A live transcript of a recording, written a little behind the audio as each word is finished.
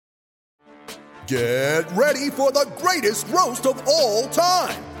Get ready for the greatest roast of all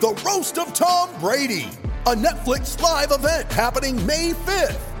time, the Roast of Tom Brady, a Netflix live event happening May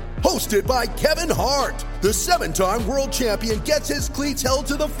 5th. Hosted by Kevin Hart, the 7-time world champion gets his cleats held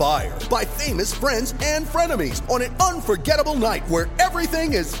to the fire by famous friends and frenemies on an unforgettable night where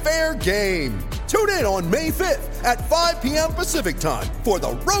everything is fair game. Tune in on May 5th at 5 p.m. Pacific time for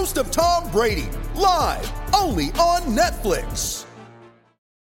the Roast of Tom Brady, live only on Netflix.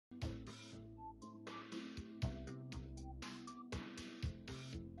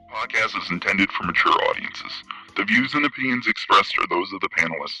 Podcast is intended for mature audiences. The views and opinions expressed are those of the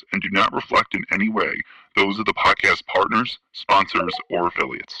panelists and do not reflect in any way those of the podcast partners, sponsors, or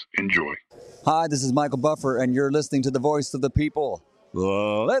affiliates. Enjoy. Hi, this is Michael Buffer, and you're listening to the Voice of the People.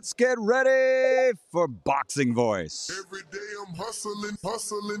 Let's get ready for Boxing Voice. Every day I'm hustling,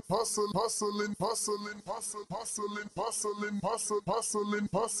 hustling, hustling, hustling, hustling, hustling, hustling, hustling, hustling, hustling,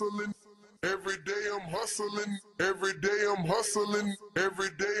 hustling. Every day I'm hustling, every day I'm hustling, every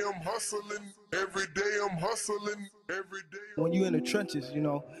day I'm hustling, every day I'm hustling, every day. When you in the trenches,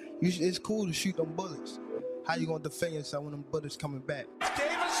 it's cool to shoot them bullets. How you gonna defend yourself when them bullets coming back?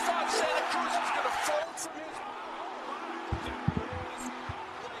 Davis thought Santa Cruz was gonna fold from his...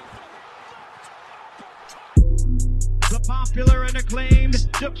 The popular and acclaimed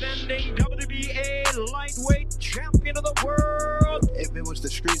defending WBA lightweight champion of the world. If it was the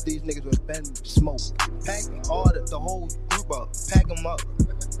streets, these niggas would have been smoked. Pack the whole group up. Pack them up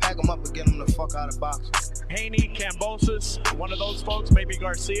and get them the fuck out of boxing. Haney, Cambosis, one of those folks, maybe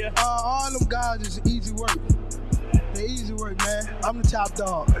Garcia. All them guys is easy work. They're easy work, man. I'm the top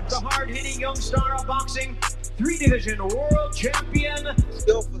dog. The hard-hitting young star of boxing, 3-division world champion.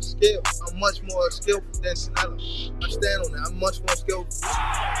 Skill for skill. I'm much more skillful than Canelo. I stand on that. I'm much more skillful.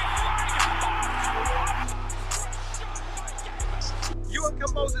 You and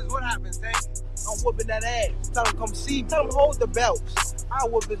Cambosis, what happens, Tank? I'm whooping that ass. Tell him come see me. Tell him hold the belts. I'll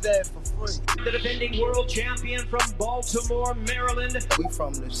whoop his ass for free. The defending world champion from Baltimore, Maryland. We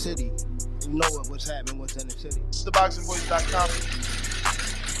from the city. You know what's happening, what's in the city. TheBoxingVoice.com.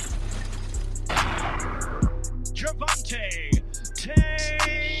 Gervonta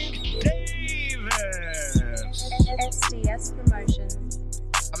Tank Davis. SDS Promotions.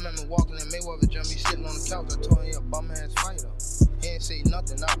 I remember walking in Mayweather gym, he sitting on the couch. I told him he a bum-ass fighter. He ain't say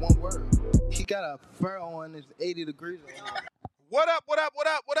nothing, not one word. He got a fur on, it's 80 degrees on. What up?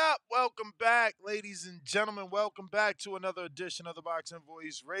 Welcome back, ladies and gentlemen. Welcome back to another edition of the Boxing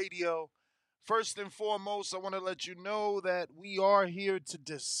Voice Radio. First and foremost, I want to let you know that we are here to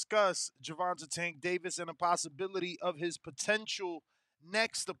discuss Gervonta Tank Davis and the possibility of his potential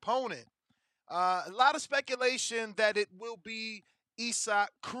next opponent. A lot of speculation that it will be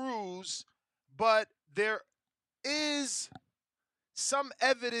Cruz, but there is some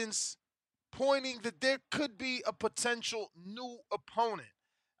evidence pointing that there could be a potential new opponent.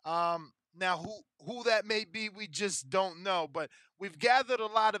 Now, who that may be, we just don't know. But we've gathered a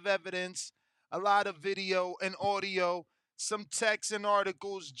lot of evidence, a lot of video and audio, some text and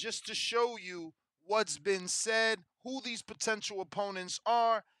articles just to show you what's been said, who these potential opponents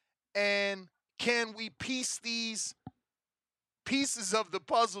are, and can we piece these pieces of the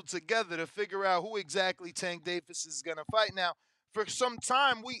puzzle together to figure out who exactly Tank Davis is going to fight. Now, for some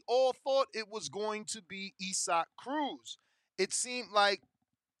time, we all thought it was going to be Cruz. It seemed like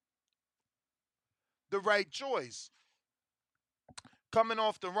the right choice. Coming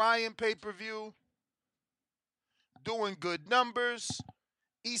off the Ryan pay-per-view, doing good numbers.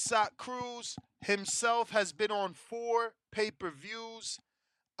 Cruz himself has been on 4 pay-per-views,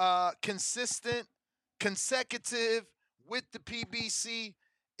 consistent, consecutive with the PBC.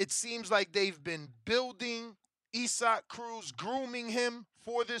 It seems like they've been building Cruz, grooming him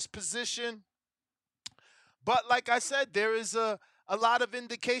for this position. But like I said, there is a lot of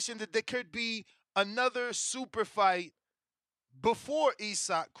indication that there could be another super fight before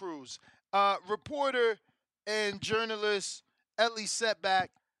Cruz. Reporter and journalist Ellie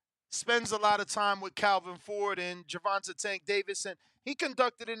Setback spends a lot of time with Calvin Ford and Gervonta Tank Davis, and he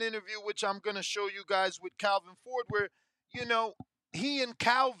conducted an interview, which I'm going to show you guys, with Calvin Ford, where, he and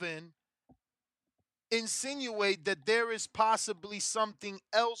Calvin insinuate that there is possibly something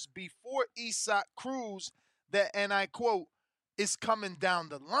else before Cruz that, and I quote, is coming down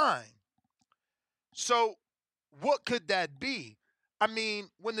the line. So what could that be? I mean,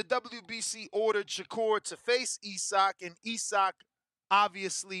 when the WBC ordered Shakur to face and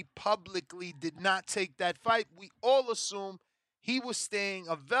obviously publicly did not take that fight, we all assumed he was staying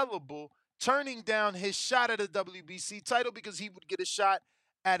available, turning down his shot at a WBC title because he would get a shot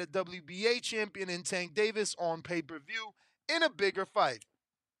at a WBA champion in Tank Davis on pay-per-view in a bigger fight.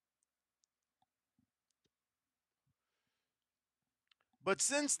 But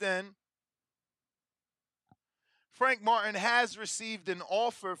since then, Frank Martin has received an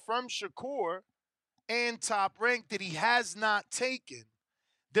offer from Shakur and Top Rank that he has not taken.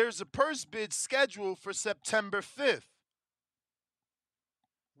 There's a purse bid scheduled for September 5th,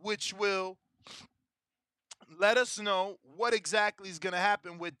 which will let us know what exactly is going to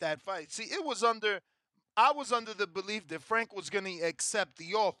happen with that fight. See, I was under the belief that Frank was going to accept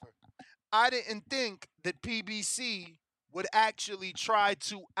the offer. I didn't think that PBC would actually try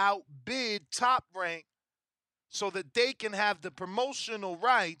to outbid Top Rank so that they can have the promotional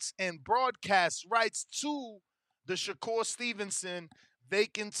rights and broadcast rights to the Shakur Stevenson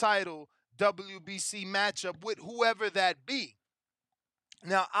vacant title WBC matchup with whoever that be.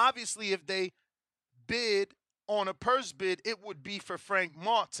 Now, obviously, if they bid on a purse bid, it would be for Frank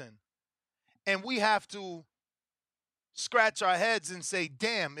Martin. And we have to scratch our heads and say,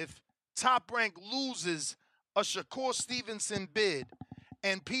 damn, if Top Rank loses a Shakur Stevenson bid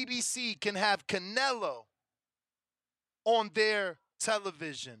and PBC can have Canelo on their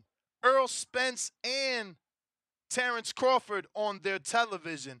television, Earl Spence and Terrence Crawford on their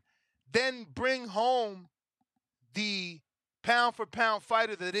television, then bring home the pound for pound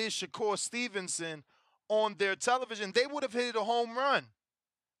fighter that is Shakur Stevenson on their television, they would have hit a home run.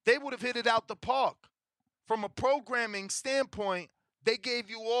 They would have hit it out the park. From a programming standpoint, they gave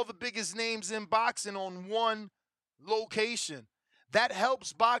you all the biggest names in boxing on one location. That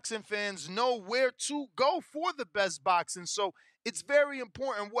helps boxing fans know where to go for the best boxing. So it's very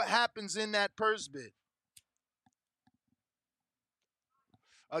important what happens in that purse bid.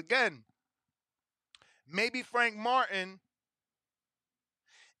 Again, maybe Frank Martin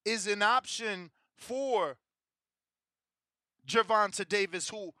is an option for Gervonta Davis,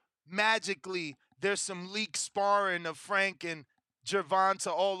 who magically there's some leak sparring of Frank and Gervonta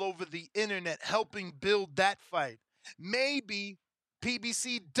all over the internet helping build that fight. Maybe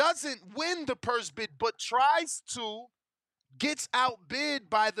PBC doesn't win the purse bid but tries to, gets outbid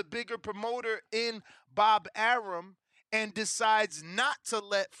by the bigger promoter in Bob Arum, and decides not to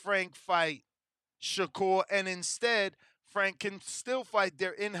let Frank fight Shakur, and instead Frank can still fight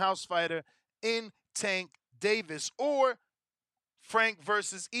their in-house fighter in Tank Davis. Or Frank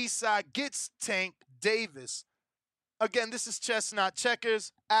versus Eastside gets Tank Davis. Again, this is chess, not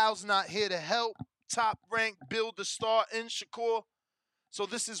checkers. Al's not here to help Top Rank build the star in Shakur. So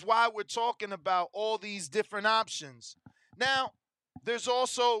this is why we're talking about all these different options. Now, there's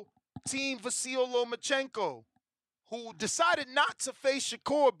also Team Vasil Lomachenko, who decided not to face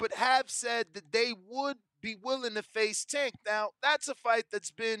Shakur, but have said that they would be willing to face Tank. Now, that's a fight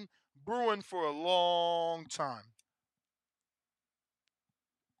that's been brewing for a long time.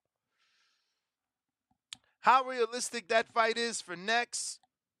 How realistic that fight is for next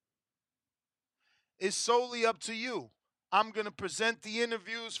is solely up to you. I'm going to present the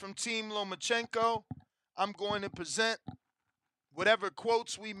interviews from Team Lomachenko. I'm going to present whatever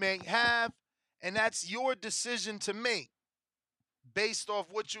quotes we may have, and that's your decision to make based off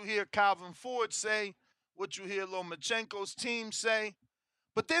what you hear Calvin Ford say, what you hear Lomachenko's team say.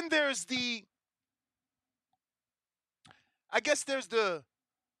 But then there's the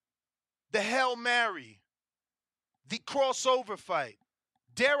Hail Mary, the crossover fight.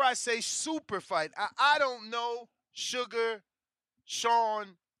 Dare I say super fight. I don't know Sugar,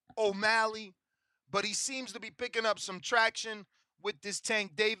 Sean, O'Malley, but he seems to be picking up some traction with this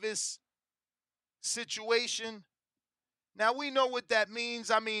Tank Davis situation. Now, we know what that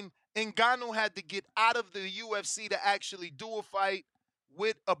means. I mean, Ngannou had to get out of the UFC to actually do a fight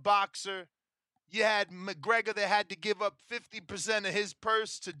with a boxer. You had McGregor that had to give up 50% of his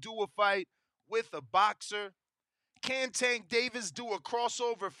purse to do a fight with a boxer. Can Tank Davis do a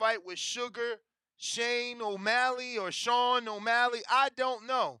crossover fight with Sugar, Shane O'Malley, or Sean O'Malley? I don't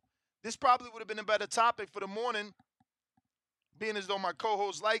know. This probably would have been a better topic for the morning, being as though my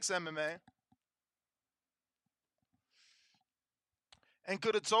co-host likes MMA. And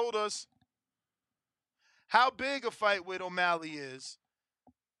could have told us how big a fight with O'Malley is.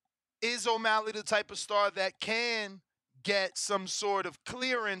 Is O'Malley the type of star that can get some sort of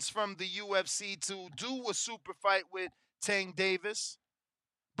clearance from the UFC to do a super fight with Tank Davis?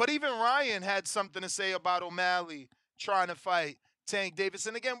 But even Ryan had something to say about O'Malley trying to fight Tank Davis.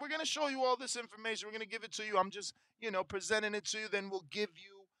 And again, we're going to show you all this information. We're going to give it to you. I'm just, presenting it to you. Then we'll give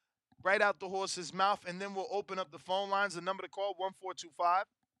you right out the horse's mouth. And then we'll open up the phone lines. The number to call,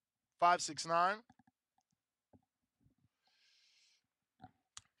 1-425-569.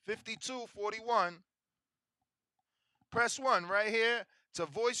 5241. Press 1 right here to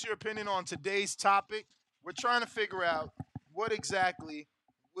voice your opinion on today's topic. We're trying to figure out what exactly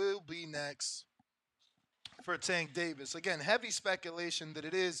will be next for Tank Davis. Again, heavy speculation that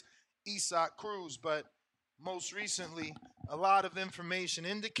it is Isaac Cruz, but most recently, a lot of information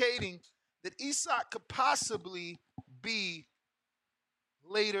indicating that Isaac could possibly be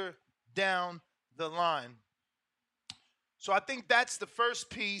later down the line. So I think that's the first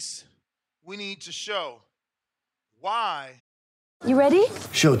piece we need to show. Why? You ready?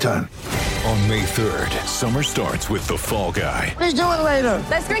 Showtime. On May 3rd, summer starts with The Fall Guy. Let's do it later.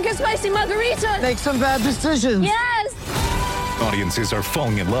 Let's drink a spicy margarita. Make some bad decisions. Yes! Audiences are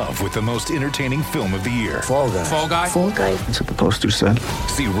falling in love with the most entertaining film of the year. Fall Guy. Fall Guy? Fall guy. That's what the poster said.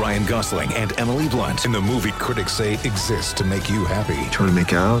 See Ryan Gosling and Emily Blunt in the movie critics say exists to make you happy. Trying to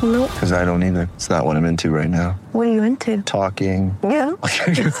make it out? Nope. Because I don't either. It's not what I'm into right now. What are you into? Talking. Yeah.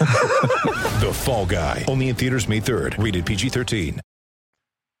 The Fall Guy. Only in theaters May 3rd. Rated PG-13.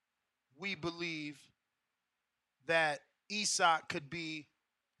 We believe that Isaac could be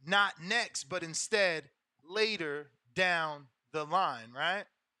not next, but instead later down the line, right?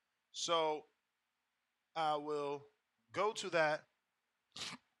 So I will go to that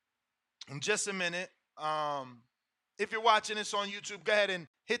in just a minute. If you're watching this on YouTube, go ahead and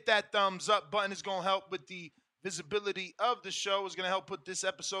hit that thumbs up button. It's going to help with the visibility of the show. It's going to help put this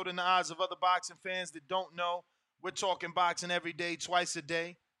episode in the eyes of other boxing fans that don't know. We're talking boxing every day, twice a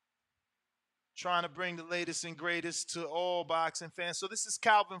day. Trying to bring the latest and greatest to all boxing fans. So this is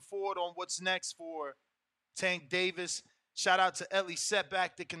Calvin Ford on what's next for Tank Davis. Shout out to Ellie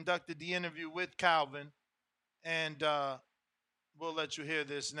Setback that conducted the interview with Calvin. And we'll let you hear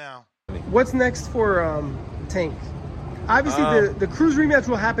this now. What's next for Tank? Obviously, the Cruz rematch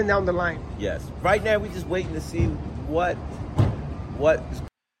will happen down the line. Yes. Right now, we're just waiting to see what.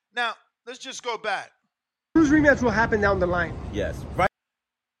 Now, let's just go back. Cruz rematch will happen down the line. Yes. Right.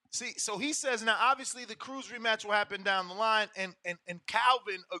 See, so he says now, obviously, the Cruz rematch will happen down the line, and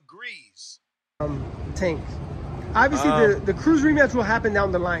Calvin agrees. Tank. Obviously, the Cruz rematch will happen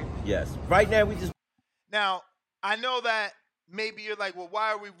down the line. Yes. Right now, we just. Now, I know that maybe you're like, well,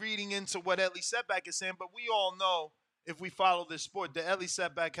 why are we reading into what Ellie Setback is saying? But we all know, if we follow this sport, that Ellie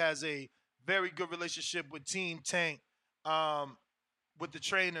Setback has a very good relationship with Team Tank, with the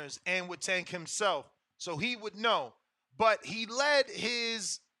trainers, and with Tank himself. So he would know. But he led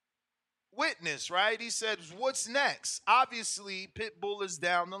his witness, right? He said, what's next? Obviously, Pitbull is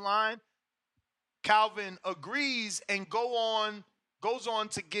down the line. Calvin agrees and goes on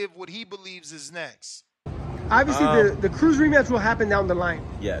to give what he believes is next. Obviously, the Cruz rematch will happen down the line.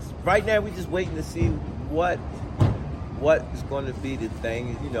 Yes. Right now, we're just waiting to see what is going to be the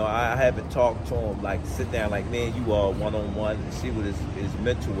thing. You know, I haven't talked to him, like, sit down, like, man, you are one-on-one and see what his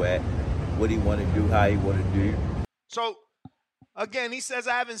mental at, what he want to do, how he want to do. So, again, he says,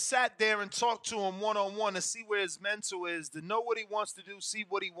 I haven't sat there and talked to him one-on-one to see where his mental is, to know what he wants to do, see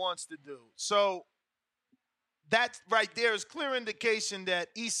what he wants to do. So that right there is clear indication that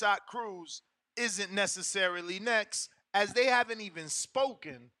Isaac Cruz isn't necessarily next, as they haven't even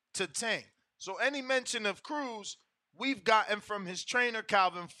spoken to Tank. So any mention of Cruz, we've gotten from his trainer,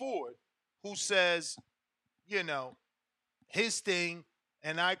 Calvin Ford, who says, you know, his thing,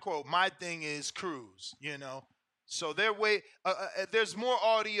 and I quote, my thing is Cruz, you know. So there's more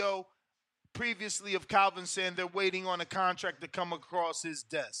audio previously of Calvin saying they're waiting on a contract to come across his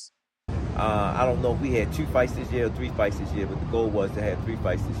desk. I don't know if we had 2 fights this year or 3 fights this year, but the goal was to have 3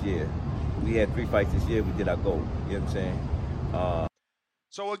 fights this year. We had 3 fights this year, we did our goal. You know what I'm saying?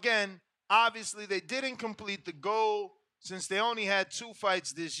 So again, obviously they didn't complete the goal since they only had 2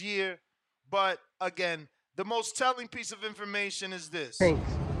 fights this year. But again, the most telling piece of information is this. Tank.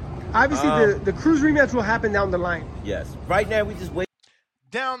 Obviously, the Cruz rematch will happen down the line. Yes. Right now, we just wait.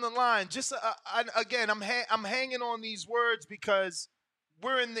 Down the line. Just again, I'm hanging on these words because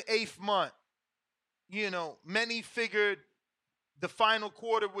we're in the 8th month. You know, many figured the final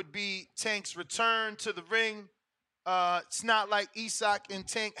quarter would be Tank's return to the ring. It's not like Isaac and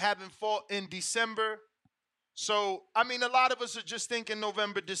Tank haven't fought in December. So, I mean, a lot of us are just thinking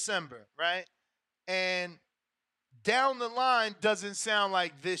November, December, right? And down the line doesn't sound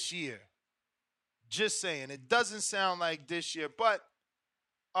like this year. Just saying. It doesn't sound like this year. But,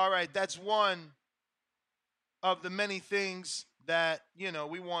 all right, that's one of the many things that, you know,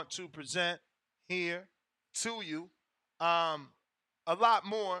 we want to present here to you. A lot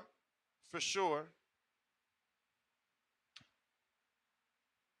more, for sure.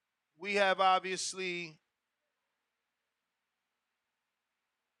 We have, obviously,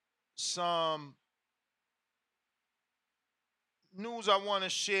 some news I want to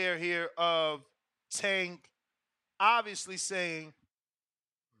share here of Tank obviously saying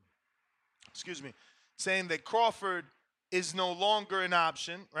that Crawford is no longer an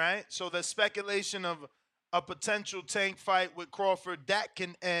option, right? So the speculation of a potential Tank fight with Crawford that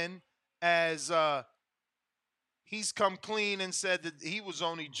can end, as he's come clean and said that he was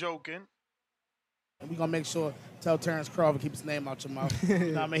only joking. And we're going to make sure, tell Terrence Crawford, keep his name out your mouth. You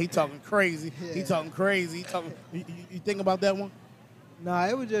know what I mean? He talking crazy. Yeah. He talking crazy. He talking. You think about that one? Nah,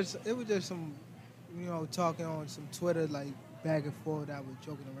 it was just some, talking on some Twitter, like, back and forth. I was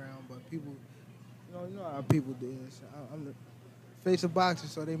joking around, but people, you know how people do this. I'm the face of boxing,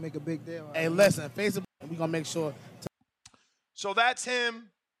 so they make a big deal. Hey, listen, face of we're going to make sure. So that's him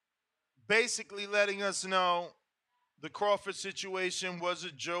basically letting us know the Crawford situation was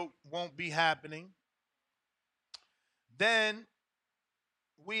a joke, won't be happening. Then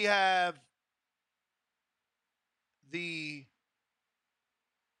we have the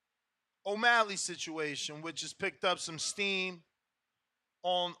O'Malley situation, which has picked up some steam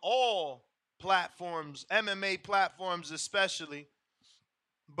on all platforms, MMA platforms especially.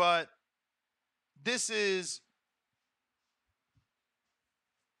 But this is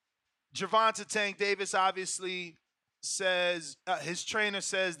Gervonta Tank Davis obviously says, his trainer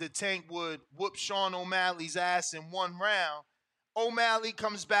says that Tank would whoop Sean O'Malley's ass in one round. O'Malley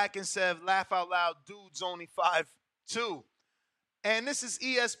comes back and said, laugh out loud, dude's only 5'2". And this is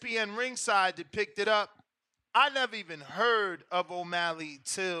ESPN Ringside that picked it up. I never even heard of O'Malley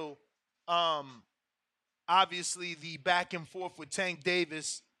till obviously the back and forth with Tank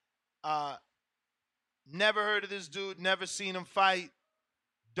Davis. Never heard of this dude, never seen him fight,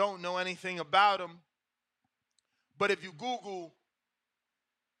 don't know anything about him. But if you Google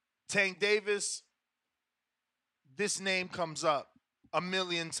Tank Davis, this name comes up a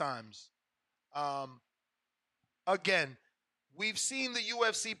million times. Again, we've seen the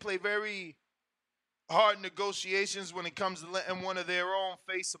UFC play very hard negotiations when it comes to letting one of their own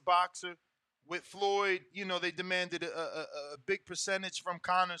face a boxer. With Floyd, they demanded a big percentage from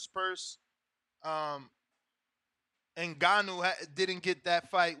Conor's purse. And Ngannou didn't get that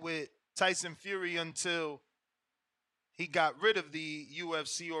fight with Tyson Fury until he got rid of the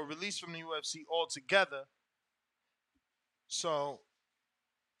UFC or released from the UFC altogether. So,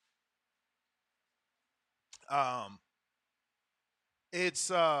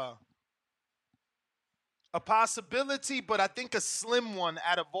 it's a possibility, but I think a slim one.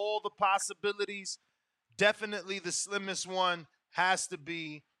 Out of all the possibilities, definitely the slimmest one has to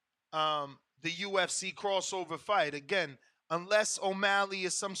be the UFC crossover fight. Again, unless O'Malley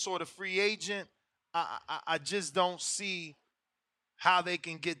is some sort of free agent, I just don't see how they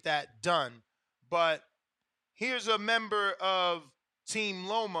can get that done. But here's a member of Team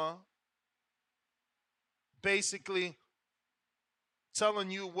Loma basically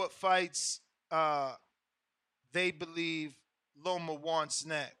telling you what fights they believe Loma wants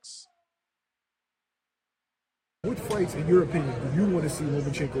next. What fights, in your opinion, do you want to see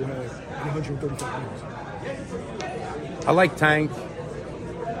Lomachenko have in 135 pounds? I like Tank.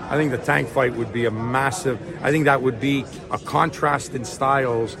 I think the Tank fight would be a massive. I think that would be a contrast in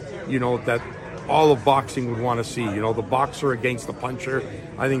styles, that all of boxing would want to see. The boxer against the puncher.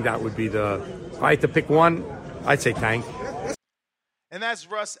 I think that would be if I had to pick one, I'd say Tank. And that's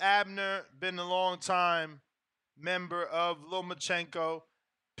Russ Abner, been a long time member of Lomachenko,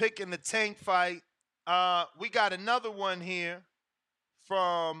 picking the Tank fight. We got another one here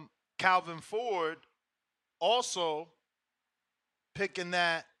from Calvin Ford, also picking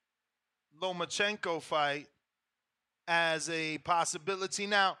that Lomachenko fight as a possibility.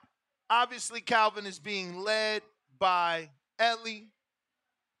 Now, obviously, Calvin is being led by Ellie,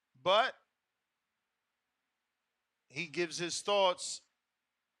 but he gives his thoughts,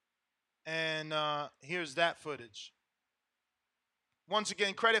 and here's that footage. Once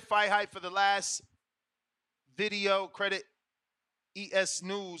again, credit Fight Hype for the last video. Credit ES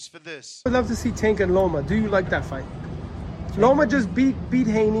News for this. I'd love to see Tank and Loma. Do you like that fight? Loma just beat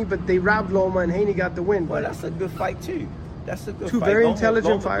Haney, but they robbed Loma, and Haney got the win. Well, that's a good fight too. That's a good Two fight. very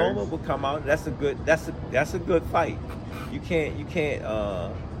intelligent fighters. Loma will come out. That's a good fight. You can't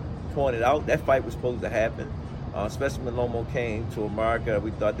point it out. That fight was supposed to happen. Especially when Loma came to America,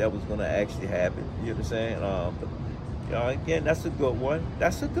 we thought that was going to actually happen. You know what I'm saying? But again, that's a good one.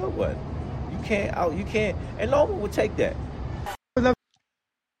 That's a good one. You can't, and Loma will take that.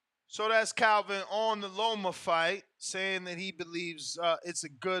 So that's Calvin on the Loma fight, saying that he believes it's a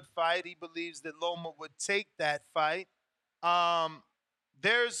good fight. He believes that Loma would take that fight.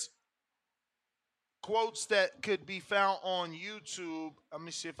 There's quotes that could be found on YouTube. Let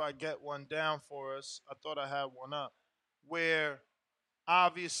me see if I get one down for us. I thought I had one up. Where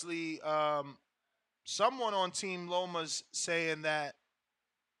obviously someone on Team Loma's saying that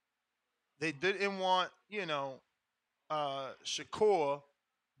they didn't want, Shakur,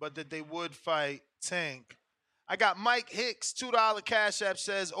 but that they would fight Tank. I got Mike Hicks, $2 Cash App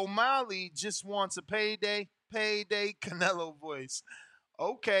says, O'Malley just wants a payday, Canelo voice.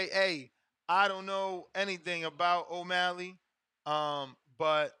 Okay, hey, I don't know anything about O'Malley,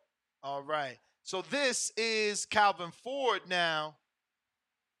 but all right. So this is Calvin Ford now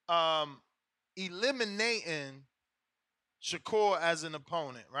eliminating Shakur as an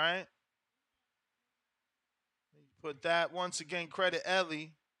opponent, right? Put that, once again, credit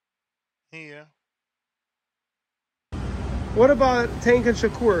Ellie here. What about Tank and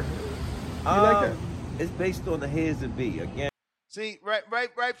Shakur? You like that? It's based on the heads and be. Again. See, right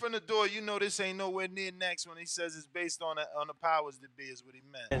from the door, you know this ain't nowhere near next when he says it's based on the powers that be is what he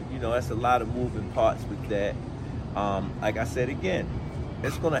meant. And, you know, that's a lot of moving parts with that. Like I said again,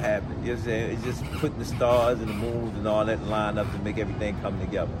 it's going to happen. You know what I'm saying? It's just putting the stars and the moons and all that line up to make everything come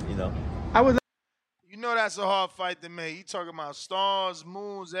together, you know? You know that's a hard fight to make. You talking about stars,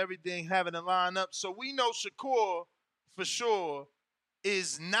 moons, everything having to line up. So we know Shakur, for sure,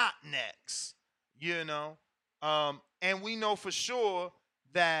 is not next, you know? And we know for sure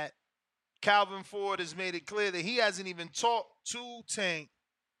that Calvin Ford has made it clear that he hasn't even talked to Tank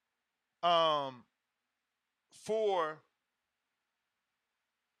for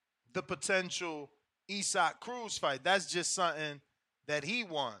the potential Isak Cruz fight. That's just something that he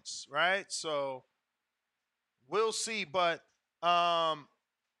wants, right? So we'll see. But I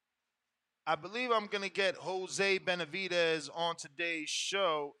believe I'm going to get Jose Benavidez on today's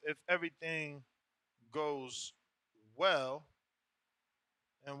show if everything goes well.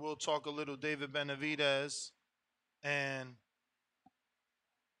 And we'll talk a little David Benavidez and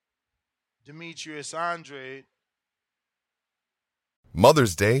Demetrius Andrade.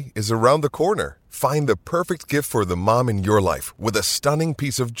 Mother's Day is around the corner. Find the perfect gift for the mom in your life with a stunning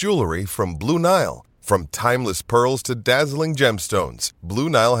piece of jewelry from Blue Nile. From timeless pearls to dazzling gemstones, Blue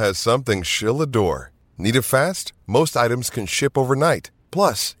Nile has something she'll adore. Need it fast? Most items can ship overnight.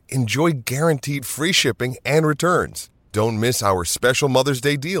 Plus, enjoy guaranteed free shipping and returns. Don't miss our special Mother's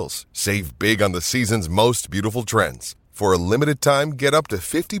Day deals. Save big on the season's most beautiful trends. For a limited time, get up to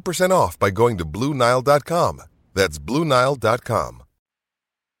 50% off by going to BlueNile.com. That's BlueNile.com.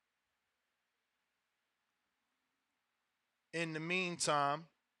 In the meantime,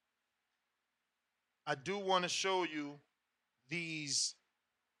 I do want to show you these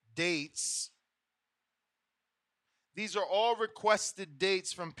dates. These are all requested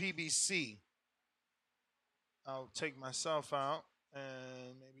dates from PBC. I'll take myself out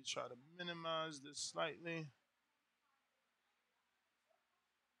and maybe try to minimize this slightly.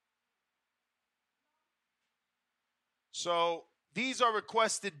 So these are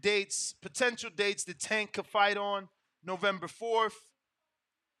requested dates, potential dates that Tank could fight on. November 4th,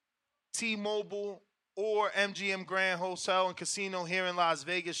 T-Mobile or MGM Grand Hotel and Casino here in Las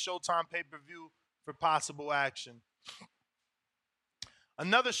Vegas, Showtime pay-per-view for possible action.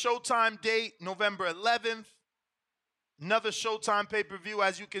 Another Showtime date, November 11th. Another Showtime pay-per-view.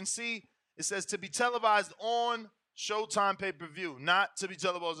 As you can see, it says to be televised on Showtime pay-per-view, not to be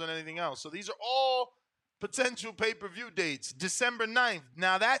televised on anything else. So these are all potential pay-per-view dates. December 9th.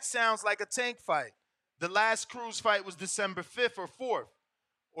 Now that sounds like a Tank fight. The last Cruz fight was December 5th or 4th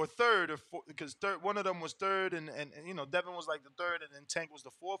or 3rd or 4th, because one of them was 3rd and you know, Devin was like the 3rd and then Tank was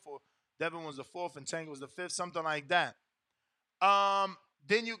the 4th, or Devin was the 4th and Tank was the 5th, something like that.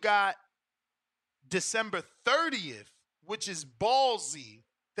 Then you got December 30th, which is ballsy.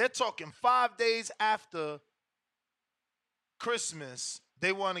 They're talking 5 days after Christmas.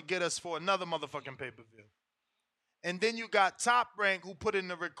 They want to get us for another motherfucking pay-per-view. And then you got Top Rank, who put in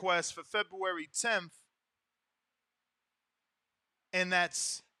the request for February 10th. And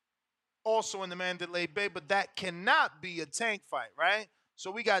that's also in the Mandalay Bay, but that cannot be a Tank fight, right?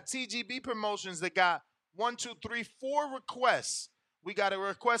 So we got TGB Promotions that got 4 requests. We got a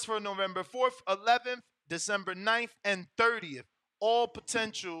request for November 4th, 11th, December 9th, and 30th. All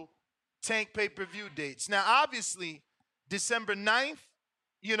potential Tank pay-per-view dates. Now, obviously, December 9th,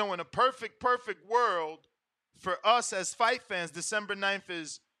 you know, in a perfect world for us as fight fans, December 9th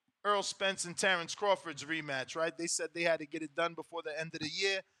is Earl Spence and Terrence Crawford's rematch, right? They said they had to get it done before the end of the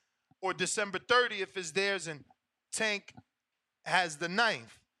year. Or December 30th is theirs and Tank has the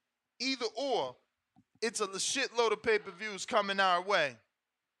 9th. Either or, it's a shitload of pay-per-views coming our way.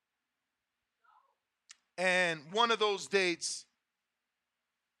 And one of those dates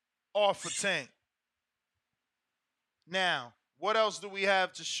are for Tank. Now, what else do we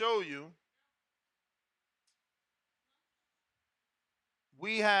have to show you?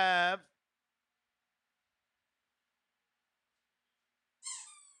 We have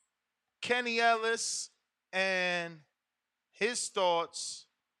Kenny Ellis and his thoughts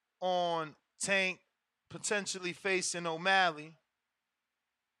on Tank potentially facing O'Malley.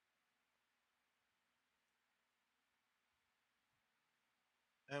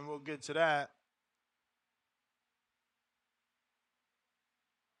 And we'll get to that.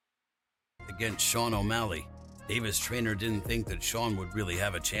 Against Sean O'Malley. Davis' trainer didn't think that Sean would really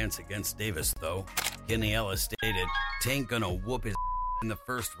have a chance against Davis, though. Kenny Ellis stated, Tank gonna whoop his in the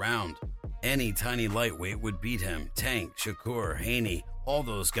first round. Any tiny lightweight would beat him. Tank, Shakur, Haney, all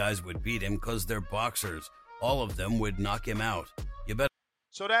those guys would beat him because they're boxers. All of them would knock him out. You bet.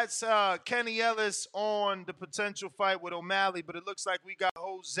 So that's Kenny Ellis on the potential fight with O'Malley, but it looks like we got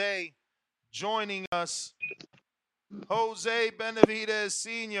Jose joining us. Jose Benavidez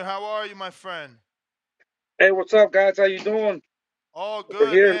Sr., how are you, my friend? Hey, what's up, guys? How you doing? All good,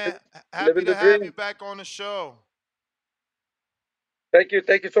 Over here, man. Happy to have you back on the show. Thank you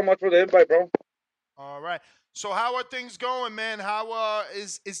so much for the invite, bro. All right. So how are things going, man? How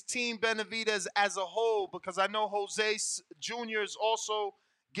is Team Benavidez as a whole? Because I know Jose Jr. is also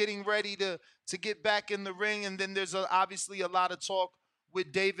getting ready to get back in the ring, and then there's obviously a lot of talk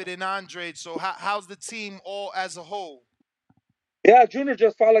with David and Andre. So how's the team all as a whole? Yeah, Junior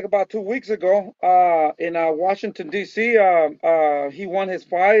just fought like about 2 weeks ago in Washington, D.C. He won his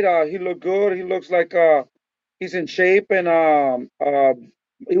fight. He looked good. He looks like he's in shape, and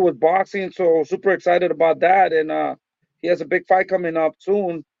he was boxing, so super excited about that. And he has a big fight coming up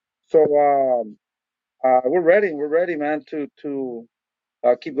soon. So we're ready. We're ready, man, to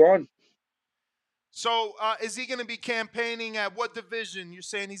keep going. So is he going to be campaigning at what division? You're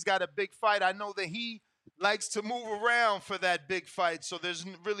saying he's got a big fight. I know that he likes to move around for that big fight, so there's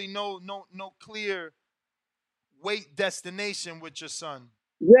really no clear weight destination with your son.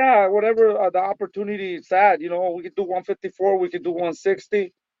 Yeah, whatever the opportunity is at, we could do 154, we could do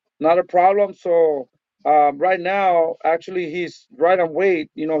 160, not a problem. So right now, actually, he's right on weight.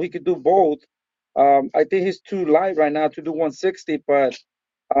 He could do both. I think he's too light right now to do 160, but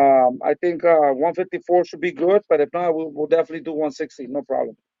I think 154 should be good. But if not, we'll definitely do 160, no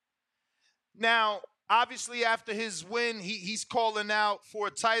problem. Now, obviously, after his win, he's calling out for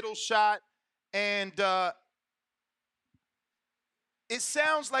a title shot, and it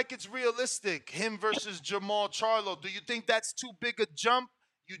sounds like it's realistic, him versus Jamal Charlo. Do you think that's too big a jump?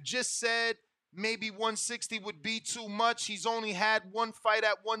 You just said maybe 160 would be too much. He's only had one fight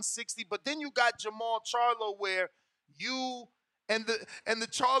at 160, but then you got Jamal Charlo, where you and the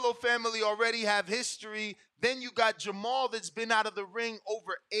Charlo family already have history. Then you got Jamal that's been out of the ring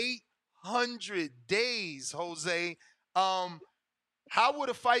over 800 days, Jose. How would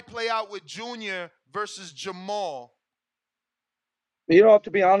a fight play out with Junior versus Jamal? To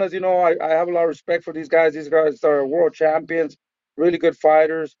be honest, I have a lot of respect for these guys. These guys are world champions, really good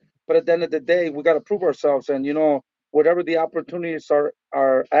fighters. But at the end of the day, we got to prove ourselves. And, whatever the opportunities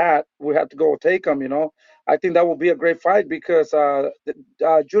are at, we have to go take them, I think that will be a great fight because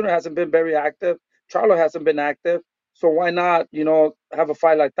Junior hasn't been very active. Charlo hasn't been active. So why not, have a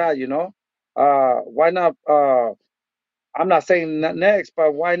fight like that, why not I'm not saying next,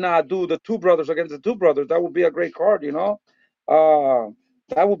 but why not do the two brothers against the two brothers? That would be a great card,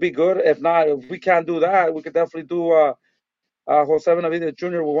 that would be good. If not, if we can't do that, we could definitely do Jose Benavidez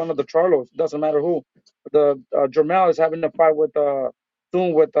Jr. with one of the Charlos. Doesn't matter who. The Jermel is having a fight with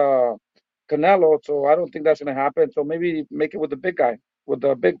soon with Canelo, so I don't think that's gonna happen. So maybe make it with the big guy, with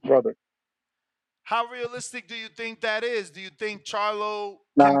the big brother. How realistic do you think that is? Do you think Charlo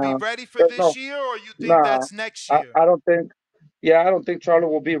can be ready for this year, or you think that's next year? I don't think. Yeah, I don't think Charlo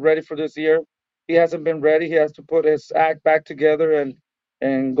will be ready for this year. He hasn't been ready. He has to put his act back together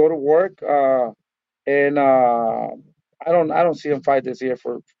and go to work. And I don't see him fight this year,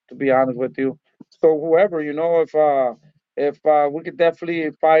 to be honest with you. So whoever, if we could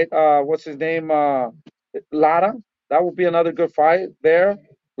definitely fight what's his name, Lara, that would be another good fight there.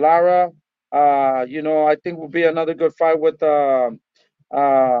 Lara, I think would be another good fight with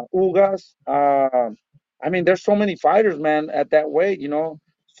Ugas. I mean, there's so many fighters, man, at that weight,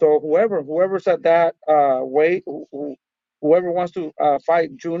 So whoever's at that weight, whoever wants to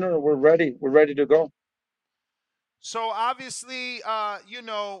fight Junior, we're ready. We're ready to go. So obviously, I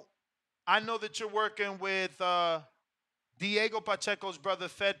know that you're working with Diego Pacheco's brother,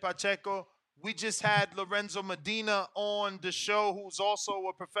 Fed Pacheco. We just had Lorenzo Medina on the show, who's also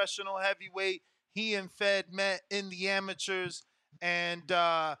a professional heavyweight. He and Fed met in the amateurs. And,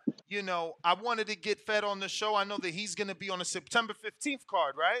 I wanted to get Fed on the show. I know that he's going to be on a September 15th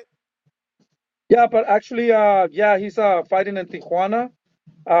card, right? Yeah, but actually, he's fighting in Tijuana.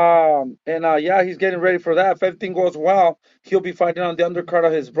 He's getting ready for that. If everything goes well, he'll be fighting on the undercard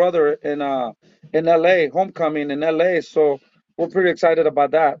of his brother in LA, homecoming in LA. So we're pretty excited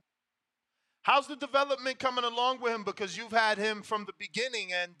about that. How's the development coming along with him? Because you've had him from the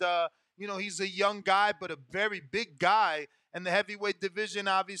beginning, and he's a young guy, but a very big guy. And the heavyweight division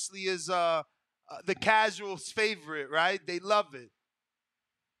obviously is the casual's favorite, right? They love it.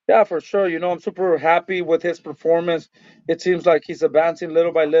 Yeah, for sure. I'm super happy with his performance. It seems like he's advancing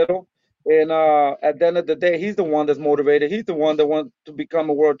little by little. And at the end of the day, he's the one that's motivated. He's the one that wants to become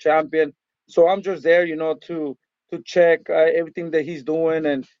a world champion. So I'm just there, to check everything that he's doing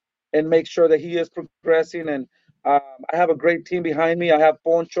and make sure that he is progressing. And I have a great team behind me. I have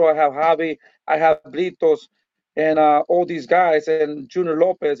Poncho, I have Javi, I have Britos, and all these guys, and Junior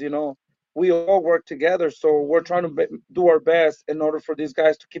Lopez. We all work together. So we're trying to do our best in order for these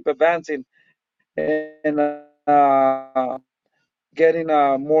guys to keep advancing and getting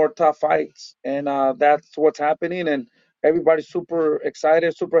more tough fights. And that's what's happening. And everybody's super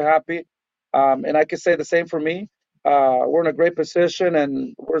excited, super happy. And I can say the same for me. We're in a great position,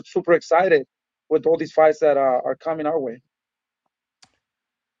 and we're super excited with all these fights that are coming our way.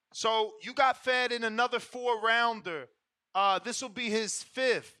 So you got fed in another 4-rounder. This will be his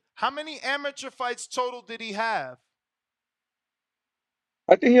 5th. How many amateur fights total did he have?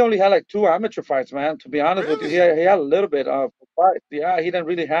 I think he only had like 2 amateur fights, man. To be honest with you, he had a little bit of fight. Yeah, he didn't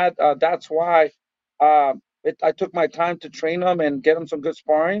really have. That's why I took my time to train him and get him some good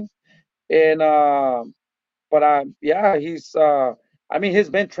sparring. And but yeah, he's. I mean, he's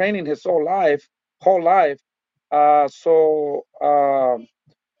been training his whole life. So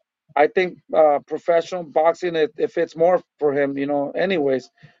I think professional boxing it fits more for him, anyways.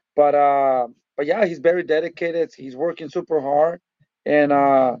 But yeah, he's very dedicated. He's working super hard, and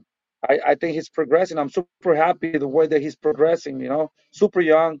I think he's progressing. I'm super happy the way that he's progressing. Super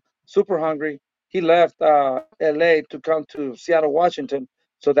young, super hungry. He left L.A. to come to Seattle, Washington,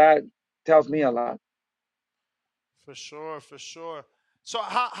 so that tells me a lot. For sure, for sure. So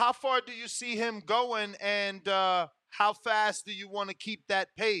how far do you see him going, and how fast do you want to keep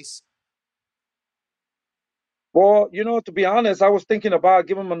that pace? Well, to be honest, I was thinking about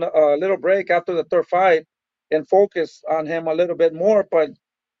giving him a little break after the 3rd fight and focus on him a little bit more. But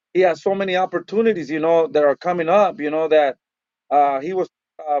he has so many opportunities, that are coming up, that he was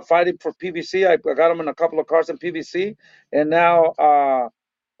fighting for PBC. I got him in a couple of cards in PBC. And now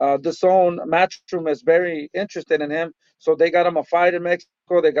the zone Matchroom is very interested in him. So they got him a fight in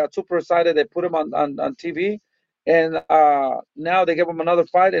Mexico. They got super excited. They put him on TV. And now they give him another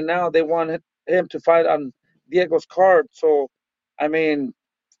fight. And now they want him to fight on Diego's card. So, I mean,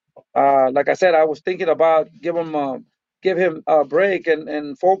 like I said, I was thinking about give him a break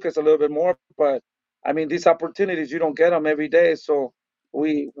and focus a little bit more. But I mean, these opportunities you don't get them every day, so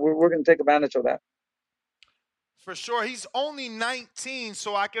we're going to take advantage of that. For sure, he's only 19,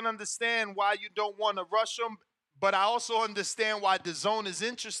 so I can understand why you don't want to rush him. But I also understand why the zone is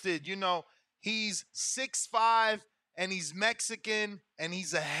interested. He's 6'5", and he's Mexican, and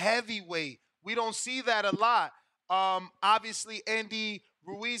he's a heavyweight. We don't see that a lot. Obviously, Andy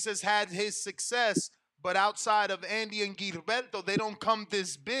Ruiz has had his success, but outside of Andy and Gilberto, they don't come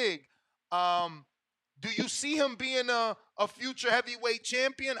this big. Do you see him being a future heavyweight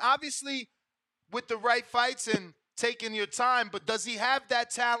champion? Obviously, with the right fights and taking your time, but does he have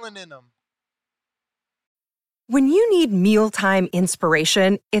that talent in him? When you need mealtime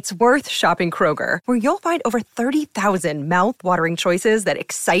inspiration, it's worth shopping Kroger, where you'll find over 30,000 mouth-watering choices that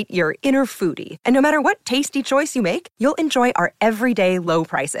excite your inner foodie. And no matter what tasty choice you make, you'll enjoy our everyday low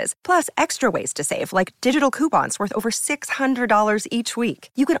prices, plus extra ways to save, like digital coupons worth over $600 each week.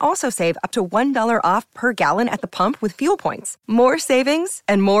 You can also save up to $1 off per gallon at the pump with fuel points. More savings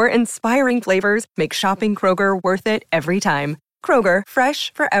and more inspiring flavors make shopping Kroger worth it every time. Kroger,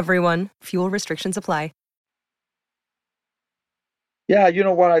 fresh for everyone. Fuel restrictions apply. Yeah, you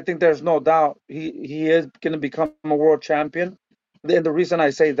know what? I think there's no doubt he is going to become a world champion. And the reason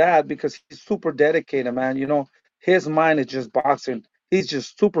I say that, because he's super dedicated, man. His mind is just boxing. He's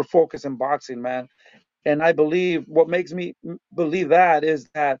just super focused in boxing, man. And I believe what makes me believe that is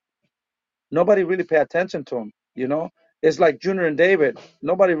that nobody really pay attention to him. It's like Junior and David.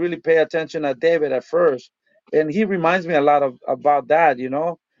 Nobody really pay attention to David at first, and he reminds me a lot about that.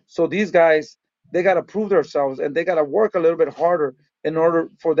 So these guys, they got to prove themselves, and they got to work a little bit harder in order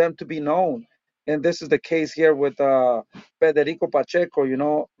for them to be known. And this is the case here with Federico Pacheco.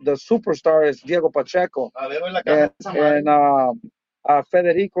 The superstar is Diego Pacheco, and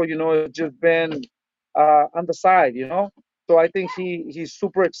Federico, has just been on the side. So I think he's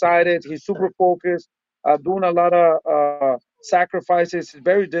super excited. He's super focused, doing a lot of sacrifices. He's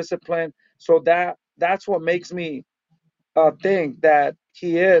very disciplined. So that's what makes me think that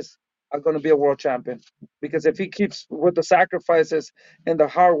he is going to be a world champion. Because if he keeps with the sacrifices and the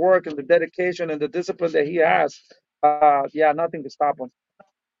hard work and the dedication and the discipline that he has, yeah, nothing can stop him.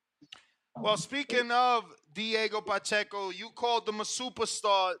 Well, speaking of Diego Pacheco, you called him a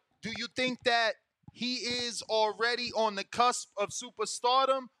superstar. Do you think that he is already on the cusp of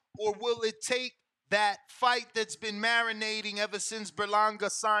superstardom, or will it take that fight that's been marinating ever since Berlanga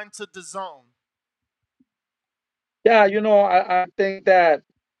signed to DAZN? Yeah, I think that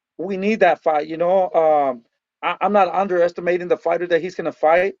we need that fight. I'm not underestimating the fighter that he's going to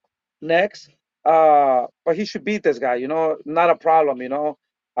fight next, but he should beat this guy. Not a problem.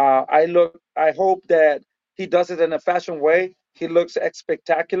 I hope that he does it in a fashion way. He looks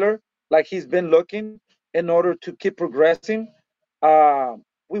spectacular, like he's been looking, in order to keep progressing. Uh,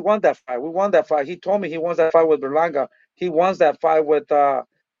 we want that fight. We want that fight. He told me he wants that fight with Berlanga. He wants that fight with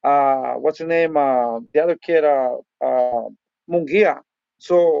what's her name? The other kid, Mungia.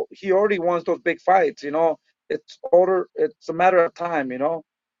 So he already wants those big fights. It's a matter of time.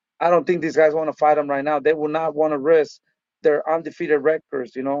 I don't think these guys want to fight him right now. They will not want to risk their undefeated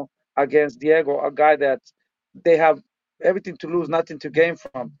records. Against Diego, a guy that they have everything to lose, nothing to gain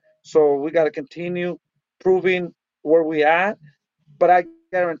from. So we got to continue proving where we at. But I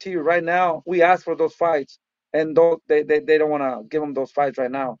guarantee you, right now, we ask for those fights, and they don't want to give them those fights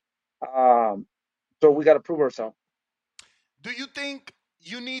right now. So we got to prove ourselves. Do you think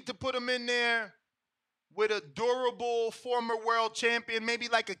you need to put him in there with a durable former world champion, maybe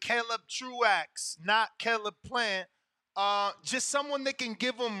like a Caleb Truax, not Caleb Plant, just someone that can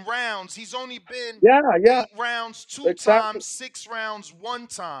give him rounds? He's only been 8 rounds 2 times, 6 rounds 1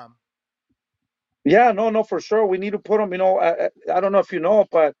 time. Yeah, no, for sure. We need to put him, I don't know if you know,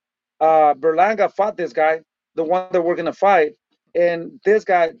 but Berlanga fought this guy, the one that we're going to fight. And this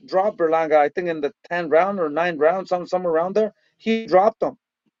guy dropped Berlanga, I think, in the 10th round or 9th round, somewhere around there. He dropped him.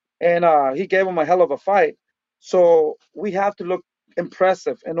 And he gave him a hell of a fight. So we have to look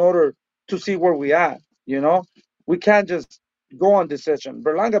impressive in order to see where we at. We can't just go on decision.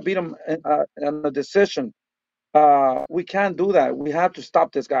 Berlanga beat him in a decision. We can't do that. We have to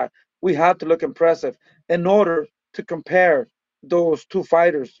stop this guy. We have to look impressive in order to compare those two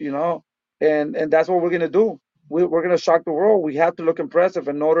fighters. And that's what we're gonna do. We're gonna shock the world. We have to look impressive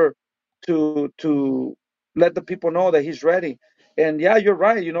in order to let the people know that he's ready. And yeah, you're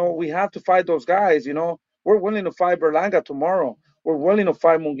right. We have to fight those guys. We're willing to fight Berlanga tomorrow. We're willing to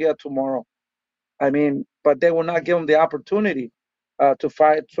fight Munguia tomorrow. I mean, but they will not give him the opportunity to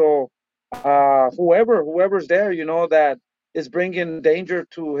fight. So whoever's there, that is bringing danger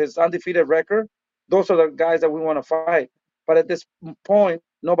to his undefeated record, those are the guys that we want to fight. But at this point,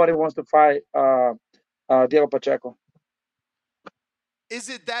 nobody wants to fight Diego Pacheco. Is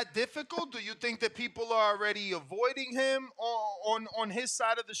it that difficult? Do you think that people are already avoiding him on his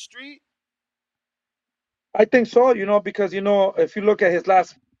side of the street? I think so, because if you look at his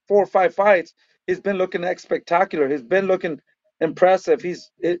last 4 or 5 fights, he's been looking spectacular. He's been looking impressive.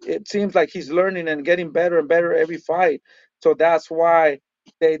 It seems like he's learning and getting better and better every fight. So that's why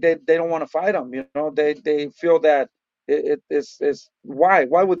they don't want to fight him. They feel that it's why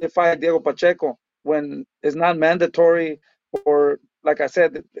would they fight Diego Pacheco when it's not mandatory, or like I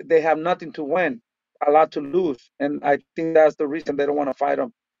said, they have nothing to win, a lot to lose, and I think that's the reason they don't want to fight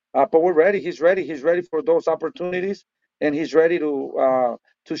him. But we're ready. He's ready. He's ready for those opportunities, and he's ready to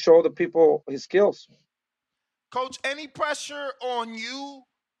show the people his skills. Coach, any pressure on you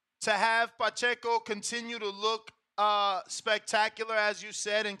to have Pacheco continue to look spectacular, as you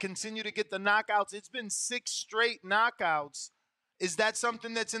said, and continue to get the knockouts? It's been 6 straight knockouts. Is that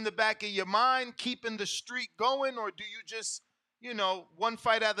something that's in the back of your mind, keeping the streak going, or do you just, one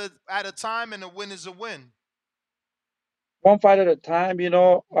fight at a time and a win is a win? One fight at a time.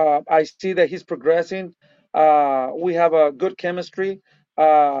 I see that he's progressing. We have a good chemistry.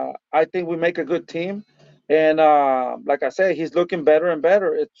 I think we make a good team. And like I say, he's looking better and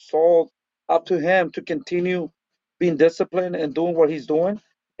better. It's all up to him to continue being disciplined and doing what he's doing.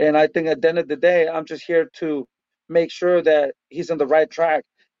 And I think at the end of the day, I'm just here to make sure that he's on the right track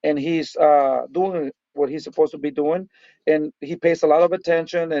and he's doing what he's supposed to be doing. And he pays a lot of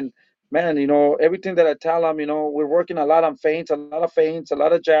attention. And man, everything that I tell him, we're working a lot on feints, a lot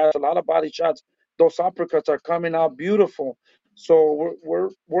of jabs, a lot of body shots. Those uppercuts are coming out beautiful. So we're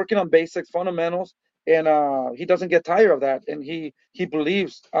working on basics, fundamentals, and he doesn't get tired of that. And he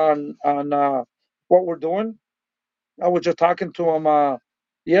believes on what we're doing. I was just talking to him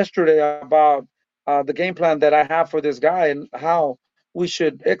yesterday about the game plan that I have for this guy and how we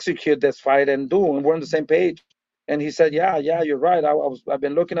should execute this fight and do. And we're on the same page. And he said, "Yeah, you're right. I've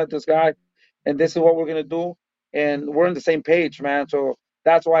been looking at this guy, and this is what we're gonna do, and we're on the same page, man. So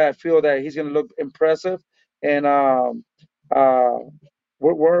that's why I feel that he's going to look impressive. And uh,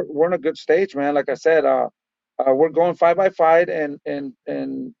 we're in a good stage, man. Like I said, we're going fight by fight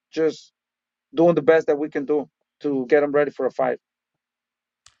and just doing the best that we can do to get him ready for a fight.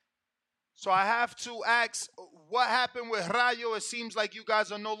 So I have to ask, what happened with Rayo? It seems like you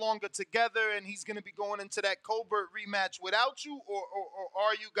guys are no longer together, and he's going to be going into that Colbert rematch without you, or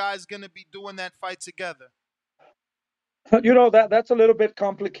are you guys going to be doing that fight together? You know, that's a little bit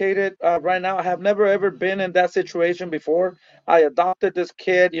complicated right now. I have never ever been in that situation before. I adopted this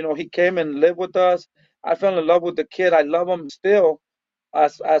kid. You know, he came and lived with us. I fell in love with the kid. I love him still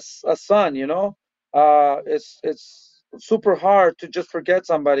as a son. You know, it's super hard to just forget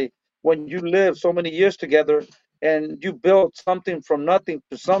somebody when you live so many years together and you build something from nothing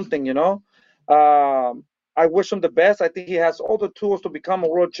to something. You know, I wish him the best. I think he has all the tools to become a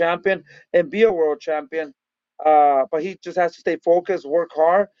world champion and be a world champion, but he just has to stay focused, work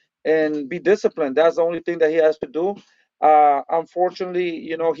hard, and be disciplined. That's the only thing that he has to do. Unfortunately,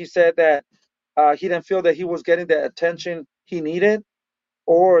 you know, he said that he didn't feel that he was getting the attention he needed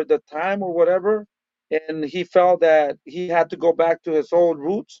or the time or whatever, and he felt that he had to go back to his old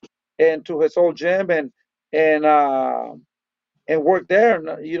roots and to his old gym and and work there.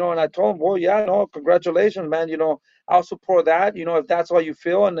 And you know, and I told him, well, yeah, no, congratulations, man. You know, I'll support that. You know, if that's how you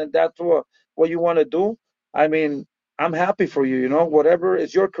feel and then that's what you want to do. I mean, I'm happy for you. You know, whatever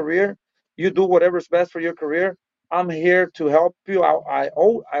is your career, you do whatever's best for your career. I'm here to help you. I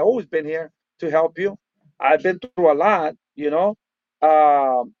always been here to help you. I've been through a lot, you know.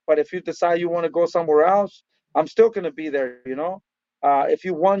 But if you decide you want to go somewhere else, I'm still gonna be there, you know. If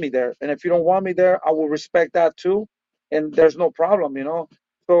you want me there, and if you don't want me there, I will respect that too, and there's no problem, you know.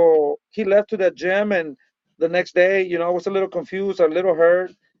 So he left to that gym, and the next day, you know, I was a little confused, a little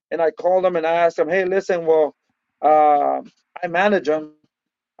hurt, and I called him and I asked him, hey, listen, well, I manage him.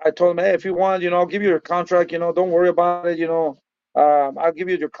 I told him, hey, if you want, you know, I'll give you your contract, you know, don't worry about it, you know, I'll give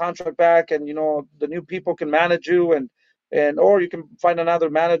you your contract back, and you know, the new people can manage you, and or you can find another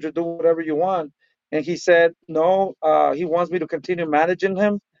manager, do whatever you want. And he said, no, he wants me to continue managing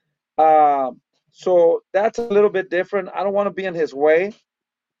him. Um, so that's a little bit different. I don't want to be in his way.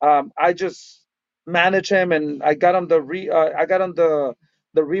 I just manage him, and I got him the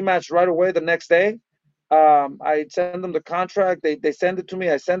rematch right away the next day. I send them the contract. They send it to me.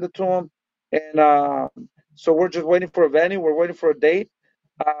 I send it to them, and so we're just waiting for a venue. We're waiting for a date,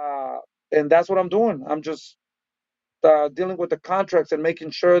 uh, and that's what I'm doing. I'm just dealing with the contracts and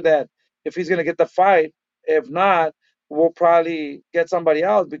making sure that if he's going to get the fight, if not, we'll probably get somebody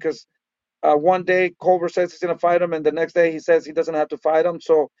else because one day Culver says he's going to fight him, and the next day he says he doesn't have to fight him.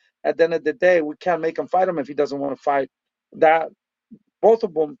 So at the end of the day, we can't make him fight him if he doesn't want to fight. That both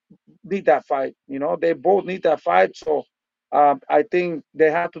of them need that fight. You know, they both need that fight. So I think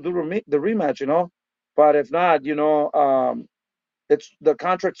they have to do the rematch. You know, but if not, you know, it's the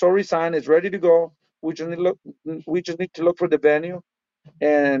contract's already signed. It's ready to go. We just need to look. We just need to look for the venue,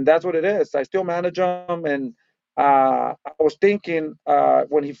 and that's what it is. I still manage him, and I was thinking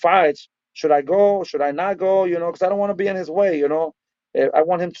when he fights, should I go? Should I not go? You know, because I don't want to be in his way. You know, I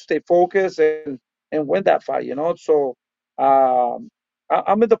want him to stay focused and win that fight. You know, so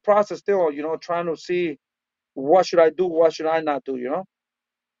I'm in the process still. You know, trying to see what should I do, what should I not do. You know.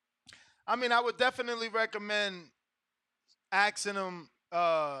 I mean, I would definitely recommend asking him,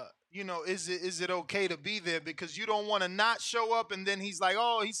 you know, is it okay to be there? Because you don't want to not show up and then he's like,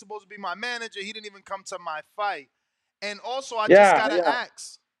 oh, he's supposed to be my manager. He didn't even come to my fight. And also, I just gotta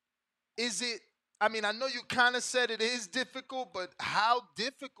ask, is it? I mean, I know you kind of said it is difficult, but how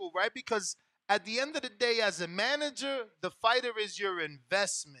difficult, right? Because at the end of the day, as a manager, the fighter is your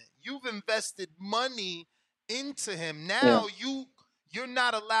investment. You've invested money into him. Now you're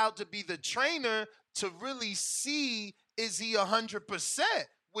not allowed to be the trainer to really see, is he 100%,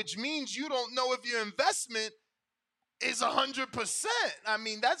 which means you don't know if your investment is 100%. I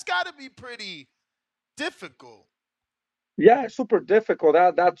mean, that's got to be pretty difficult. Yeah, it's super difficult.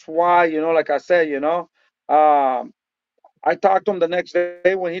 That's why, you know, like I said, you know, I talked to him the next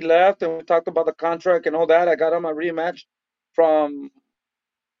day when he left, and we talked about the contract and all that. I got him a rematch. From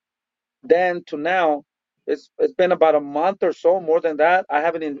then to now, it's been about a month or so, more than that. I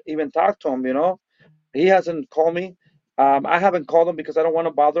haven't even talked to him, you know. He hasn't called me. I haven't called him because I don't want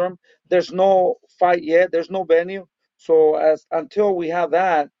to bother him. There's no fight yet. There's no venue. So as until we have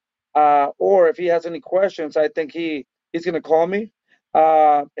that, or if he has any questions, I think he's gonna call me,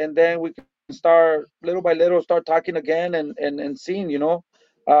 and then we can start little by little, start talking again and seeing, you know.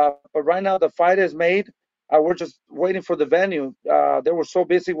 But right now the fight is made. We're just waiting for the venue. They were so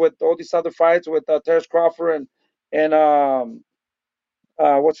busy with all these other fights with Terrence Crawford and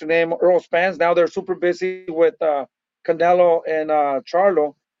what's the name, Earl Spence. Now they're super busy with Canelo and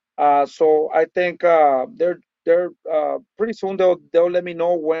Charlo. So I think they're pretty soon they'll let me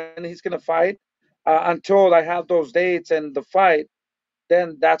know when he's gonna fight. Until I have those dates and the fight,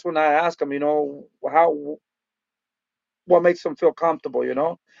 then that's when I ask him, how what makes them feel comfortable.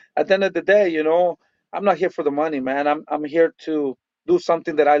 At the end of the day, I'm not here for the money, man. I'm here to do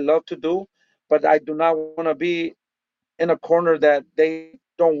something that I love to do, but I do not want to be in a corner that they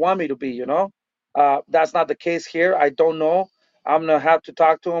don't want me to be. That's not the case here. I don't know. I'm gonna have to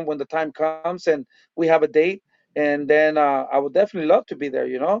talk to him when the time comes and we have a date, and then I would definitely love to be there.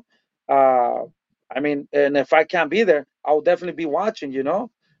 Uh, I mean, and if I can't be there, I'll definitely be watching.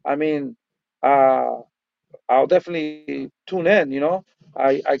 I mean, uh, I'll definitely tune in.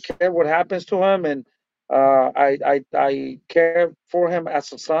 I care what happens to him, and I care for him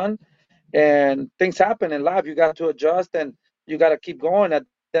as a son. And things happen in life. You got to adjust and you got to keep going. At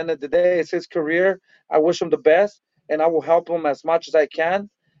the end of the day, it's his career. I wish him the best, and I will help him as much as I can.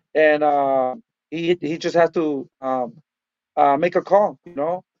 And he just has to make a call,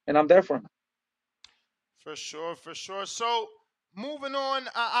 and I'm there for him. For sure, for sure. So moving on,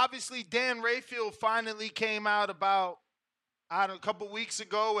 obviously Dan Rayfield finally came out about a couple weeks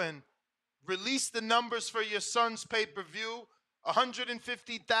ago and released the numbers for your son's pay-per-view.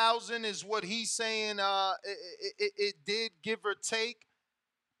 150,000 is what he's saying. It did, give or take.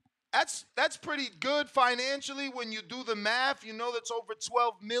 That's pretty good financially when you do the math. That's over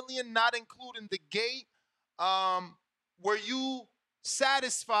 12 million, not including the gate. Were you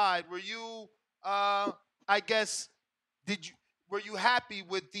satisfied? Were you, I guess, were you happy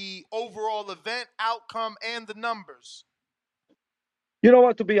with the overall event outcome and the numbers? You know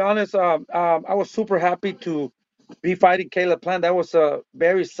what? To be honest, I was super happy to be fighting Caleb Plant. That was a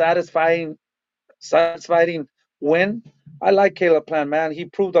very satisfying win. I like Caleb Plant, man. He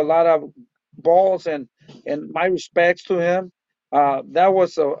proved a lot of balls, and my respects to him. That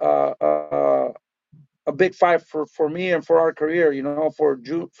was a big fight for me and for our career.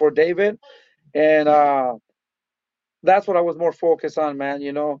 For David, and that's what I was more focused on, man.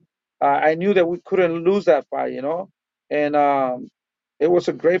 I knew that we couldn't lose that fight. And it was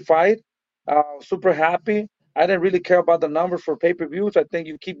a great fight. Super happy. I didn't really care about the numbers for pay-per-views. I think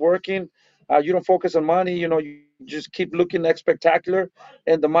you keep working. You don't focus on money. You just keep looking like spectacular,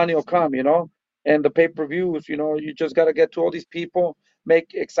 and the money will come. And the pay-per-views. You just got to get to all these people,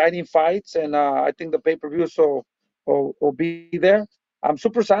 make exciting fights, and I think the pay-per-views will be there. I'm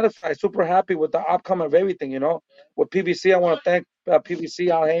super satisfied, super happy with the outcome of everything. With PBC, I want to thank PBC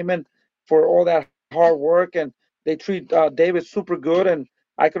Al Heyman for all that hard work, and they treat David super good, and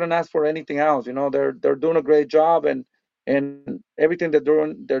I couldn't ask for anything else. They're doing a great job, and everything they're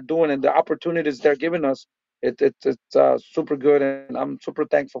doing, and the opportunities they're giving us, it's super good, and I'm super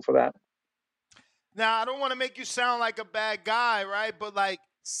thankful for that. Now, I don't want to make you sound like a bad guy, right? But like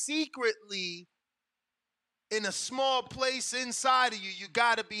secretly, in a small place inside of you, you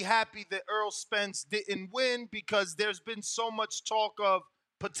got to be happy that Earl Spence didn't win, because there's been so much talk of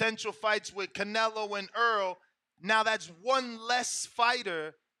potential fights with Canelo and Earl. Now that's one less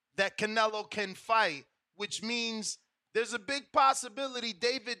fighter that Canelo can fight, which means there's a big possibility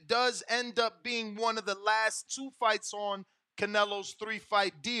David does end up being one of the last two fights on Canelo's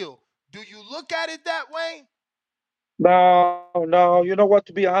 3-fight deal. Do you look at it that way? No. You know what?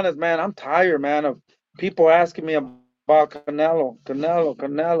 To be honest, man, I'm tired, man, of people asking me about Canelo.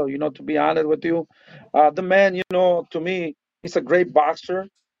 To be honest with you, the man, to me, he's a great boxer.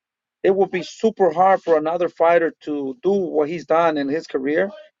 It would be super hard for another fighter to do what he's done in his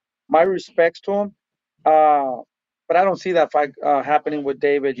career. My respects to him. Uh, but I don't see that fight happening with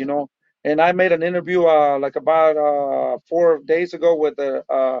David. And I made an interview like about 4 days ago with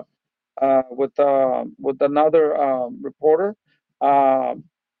another reporter. Um,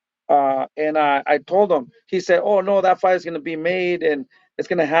 and I told him, he said, "Oh no, that fight is going to be made and it's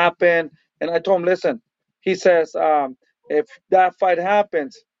going to happen." And I told him, "Listen," he says, "if that fight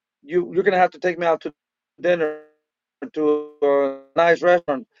happens, you're going to have to take me out to dinner to a nice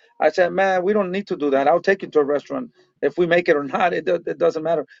restaurant." I said, "Man, we don't need to do that. I'll take you to a restaurant. If we make it or not, it doesn't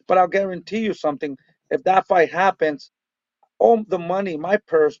matter. But I'll guarantee you something. If that fight happens, all the money, my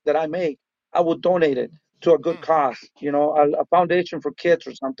purse that I make, I would donate it to a good cause, a foundation for kids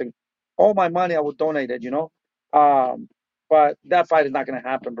or something. All my money, I would donate it. Um, but that fight is not going to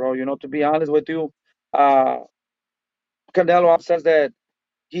happen, bro. To be honest with you, uh, Canelo says that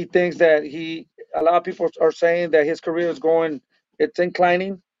he thinks that a lot of people are saying that his career is it's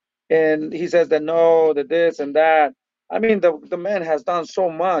inclining. And he says that no, that this and that. I mean, the man has done so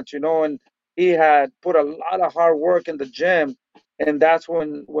much, and he had put a lot of hard work in the gym, and that's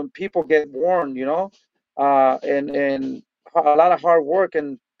when people get worn, and a lot of hard work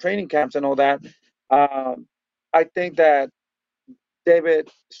and training camps and all that. Um, I think that David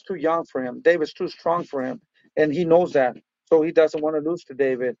is too young for him. David's too strong for him, and he knows that. So he doesn't want to lose to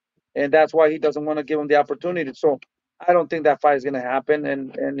David, and that's why he doesn't want to give him the opportunity. So I don't think that fight is going to happen,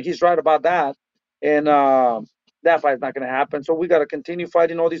 and he's right about that. And that fight is not going to happen. So we got to continue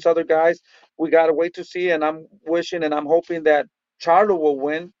fighting all these other guys. We got to wait to see, and I'm wishing and I'm hoping that Charlo will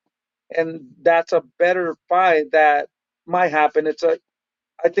win, and that's a better fight that might happen.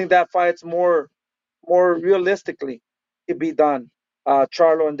 I think that fight's more realistically to be done.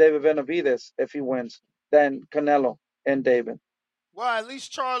 Charlo and David Benavidez if he wins than Canelo and David. Well, at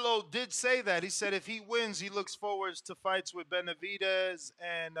least Charlo did say that. He said if he wins, he looks forward to fights with Benavidez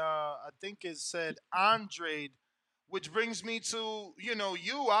and I think it said Andrade, which brings me to,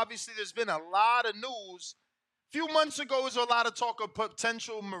 you. Obviously, there's been a lot of news. A few months ago, there was a lot of talk of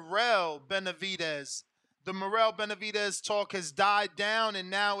potential Morrell Benavidez. The Morrell Benavidez talk has died down, and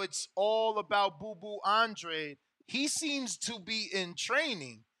now it's all about Boo Boo Andrade. He seems to be in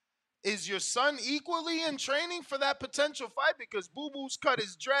training. Is your son equally in training for that potential fight? Because Boo Boo's cut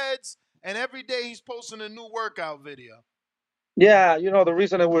his dreads, and every day he's posting a new workout video. Yeah, the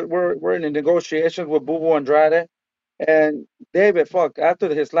reason that we're in negotiations with Boo Boo Andrade and David,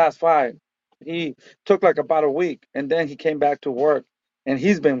 after his last fight, he took like about a week, and then he came back to work, and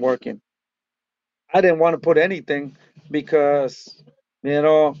he's been working. I didn't want to put anything because, I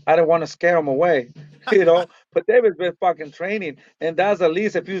didn't want to scare him away, But David's been fucking training, and that's the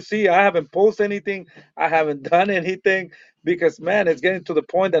least. If you see, I haven't posted anything, I haven't done anything because, man, it's getting to the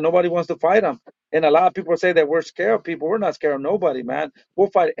point that nobody wants to fight him. And a lot of people say that we're scared of people. We're not scared of nobody, man.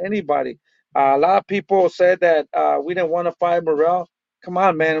 We'll fight anybody. A lot of people said that we didn't want to fight Morrell. Come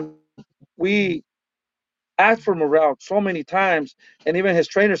on, man. We asked for Morrell so many times, and even his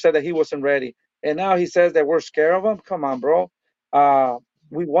trainer said that he wasn't ready. And now he says that we're scared of him. Come on, bro.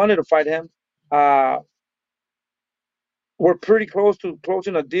 We wanted to fight him. Uh, we're pretty close to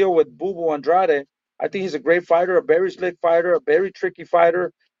closing a deal with Boo Boo Andrade. I think he's a great fighter, a very slick fighter, a very tricky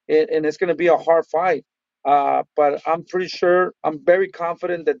fighter, and it's going to be a hard fight. But I'm pretty sure, I'm very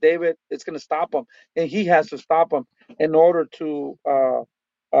confident that David is going to stop him, and he has to stop him in order to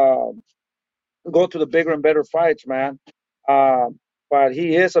go to the bigger and better fights, man. Uh, but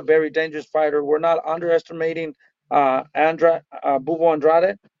he is a very dangerous fighter. We're not underestimating Boo Boo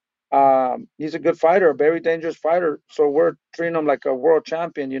Andrade. He's a good fighter, a very dangerous fighter. So we're treating him like a world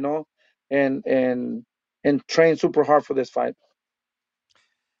champion, and train super hard for this fight.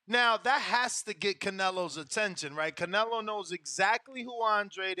 Now, that has to get Canelo's attention, right? Canelo knows exactly who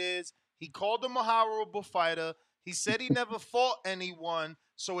Andrade is. He called him a horrible fighter. He said he never fought anyone.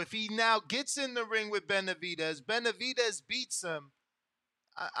 So if he now gets in the ring with Benavidez beats him.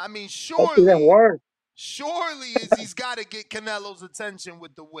 I mean, surely he's got to get Canelo's attention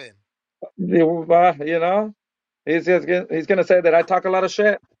with the win. He's gonna say that I talk a lot of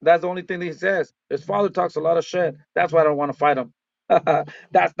shit. That's the only thing that he says. His father talks a lot of shit. That's why I don't want to fight him.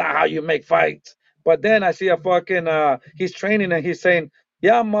 That's not how you make fights. But then I see a fucking he's training and he's saying,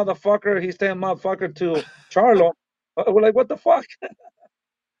 "Yeah, motherfucker." He's saying "motherfucker" to Charlo. We're like, what the fuck?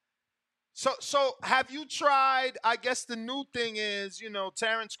 So have you tried? I guess the new thing is,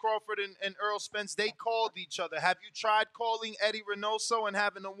 Terrence Crawford and Earl Spence, they called each other. Have you tried calling Eddie Reynoso and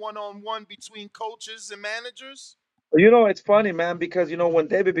having a one-on-one between coaches and managers? It's funny, man, because when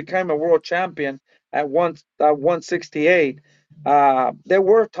David became a world champion at 168, there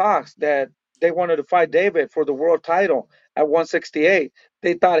were talks that they wanted to fight David for the world title at 168.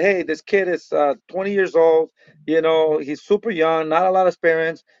 They thought, hey, this kid is 20 years old. He's super young, not a lot of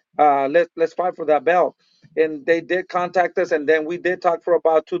experience. Let's fight for that belt. And they did contact us, and then we did talk for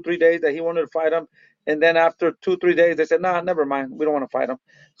about 2-3 days that he wanted to fight him. And then after 2-3 days, they said, nah, never mind. We don't want to fight him.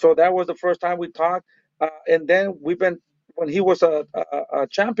 So that was the first time we talked. And then when he was a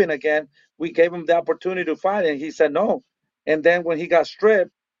champion again, we gave him the opportunity to fight, and he said no. And then when he got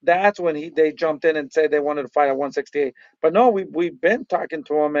stripped, that's when they jumped in and said they wanted to fight at 168. But no, we've been talking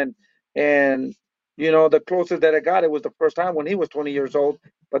to him, and the closest that I got, it was the first time when he was 20 years old,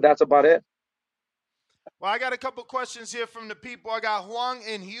 but that's about it. Well, I got a couple questions here from the people. I got Huang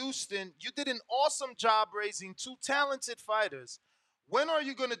in Houston. You did an awesome job raising two talented fighters. When are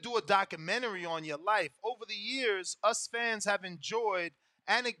you going to do a documentary on your life? Over the years, us fans have enjoyed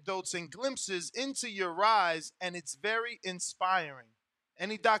anecdotes and glimpses into your rise, and it's very inspiring.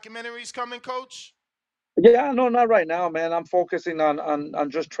 Any documentaries coming, Coach? Yeah, no, not right now, man. I'm focusing on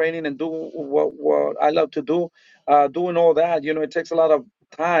just training and doing what I love to do. Doing all that, it takes a lot of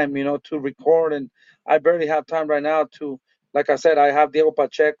time, to record, and I barely have time right now to like I said, I have Diego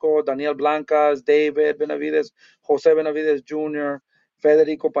Pacheco, Daniel Blancas, David Benavides, Jose Benavides Jr.,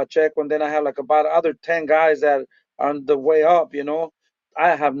 Federico Pacheco, and then I have like about other 10 guys that are on the way up, you know.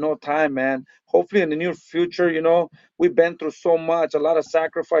 I have no time, man. Hopefully in the near future, you know, we've been through so much, a lot of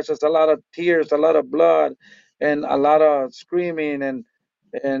sacrifices, a lot of tears, a lot of blood, and a lot of screaming.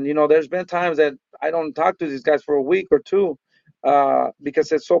 And you know, there's been times that I don't talk to these guys for a week or two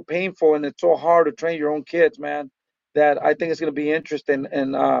because it's so painful and it's so hard to train your own kids, man, that I think it's going to be interesting.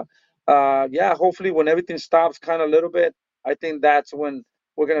 And yeah, hopefully when everything stops kind of a little bit, I think that's when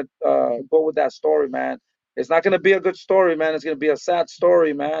we're going to go with that story, man. It's not going to be a good story, man. It's going to be a sad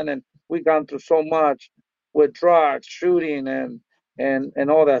story, man. And we've gone through so much with drugs, shooting, and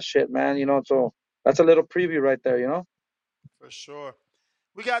all that shit, man. You know, so that's a little preview right there, you know. For sure.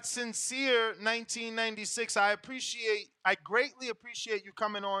 We got Sincere 1996. I greatly appreciate you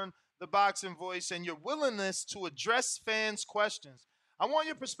coming on the Boxing Voice and your willingness to address fans' questions. I want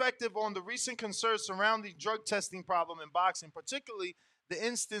your perspective on the recent concerns surrounding drug testing problem in boxing, particularly the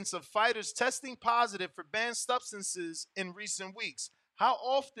instance of fighters testing positive for banned substances in recent weeks. How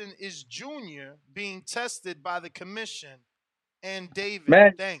often is Junior being tested by the commission? And David,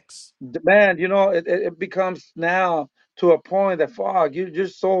 Man, thanks. man, you know, it becomes now to a point that fuck, you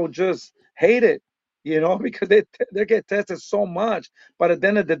just so just hate it, you know, because they get tested so much. But at the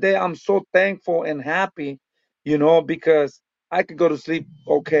end of the day, I'm so thankful and happy, you know, because I could go to sleep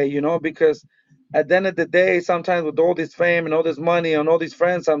okay, you know, because at the end of the day, sometimes with all this fame and all this money and all these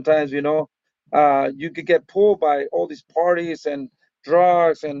friends, sometimes, you know, you could get pulled by all these parties and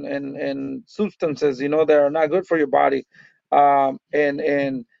drugs and substances, you know, that are not good for your body.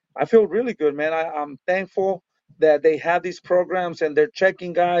 And I feel really good, man. I'm thankful that they have these programs and they're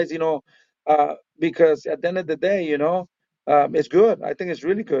checking guys, you know, because at the end of the day, you know, it's good. I think it's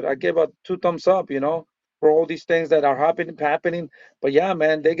really good. I give a two thumbs up, you know, for all these things that are happening. But yeah,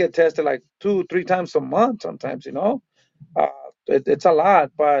 man, they get tested like 2, 3 times a month sometimes, you know. Uh, it's a lot,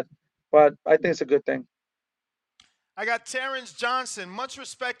 but I think it's a good thing. I got Terrence Johnson. Much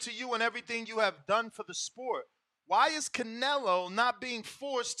respect to you and everything you have done for the sport. Why is Canelo not being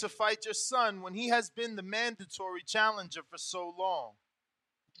forced to fight your son when he has been the mandatory challenger for so long?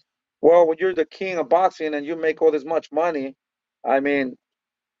 Well, when you're the king of boxing and you make all this much money, I mean,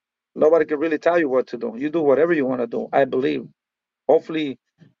 nobody can really tell you what to do. You do whatever you want to do, I believe. Hopefully,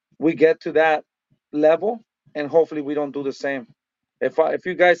 we get to that level, and hopefully, we don't do the same. If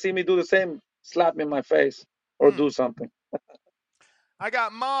you guys see me do the same, slap me in my face or do something. I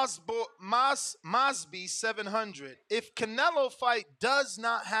got Mosby 700. If Canelo fight does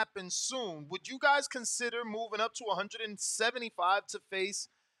not happen soon, would you guys consider moving up to 175 to face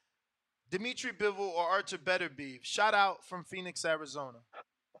Dimitri Bivol or Artur Beterbiev? Shout out from Phoenix, Arizona.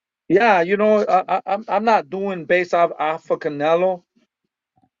 Yeah, you know, I'm not doing based off of Canelo.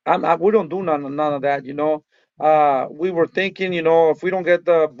 We don't do none of that, you know. We were thinking, you know, if we don't get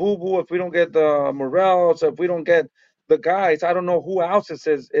the Boo Boo, if we don't get the Morels, if we don't get the guys, I don't know who else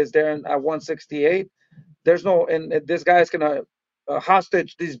is there at 168. There's no, and this guy's gonna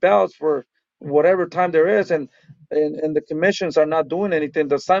hostage these belts for whatever time there is, and the commissions are not doing anything.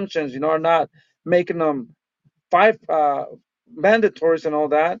 The sanctions, you know, are not making them five mandatories and all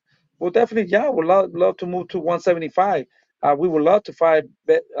that. Well, definitely, yeah, we'd love to move to 175. We would love to fight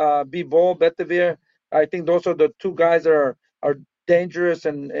Bivol, Betavir. I think those are the two guys that are dangerous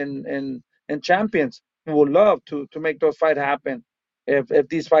and champions. We would love to make those fights happen. If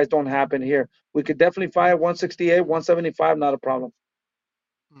these fights don't happen here, we could definitely fight 168, 175, not a problem.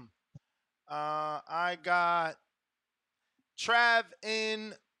 I got Trav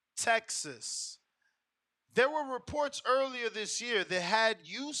in Texas. There were reports earlier this year that had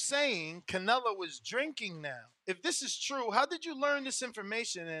you saying Canelo was drinking now. If this is true, how did you learn this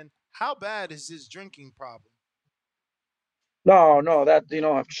information and how bad is his drinking problem? No, that, you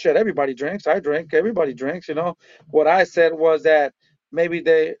know, shit, everybody drinks. I drink, everybody drinks, you know. What I said was that maybe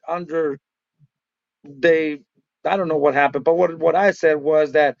they I don't know what happened, but what I said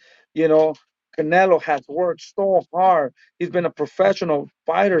was that, you know, Canelo has worked so hard. He's been a professional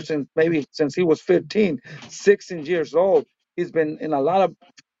fighter since he was 15, 16 years old. He's been in a lot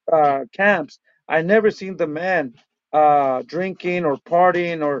of camps. I never seen the man drinking or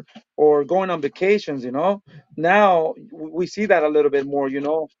partying or going on vacations, you know. Now we see that a little bit more, you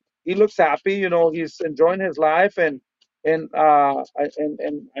know. He looks happy, you know, he's enjoying his life and I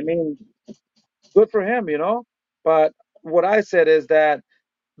mean, good for him, you know. But what I said is that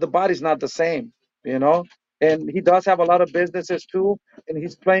the body's not the same, you know. And he does have a lot of businesses too, and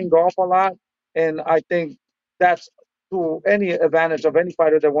he's playing golf a lot. And I think that's to any advantage of any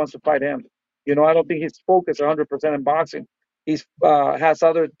fighter that wants to fight him. You know, I don't think he's focused 100% in boxing. he's has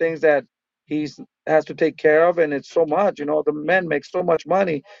other things that he's has to take care of, and it's so much. The man makes so much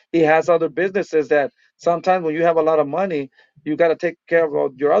money. He has other businesses that sometimes when you have a lot of money, you got to take care of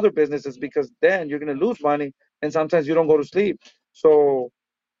all your other businesses because then you're going to lose money, and sometimes you don't go to sleep. So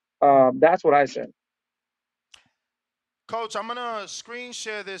that's what I said. Coach, I'm gonna screen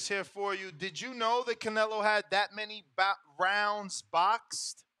share this here for you. Did you know that Canelo had that many rounds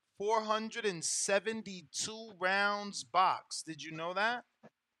boxed? 472 rounds boxed. Did you know that?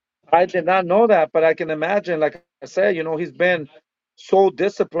 I did not know that, but I can imagine, like I said, he's been so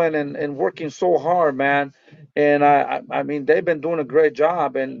disciplined and working so hard, man. And I mean, they've been doing a great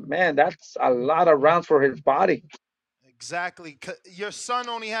job. And man, that's a lot of rounds for his body. Exactly. Your son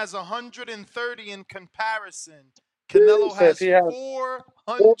only has 130 in comparison. He Canelo says has he has four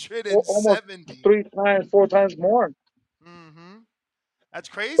almost hundred and 3 times, 4 times more. Mm-hmm. That's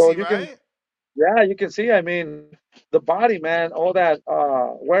So crazy, you can, right? yeah, you can see. I mean, the body, man, all that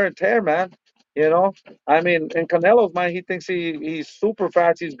wear and tear, man. I mean, in Canelo's mind, he thinks he's super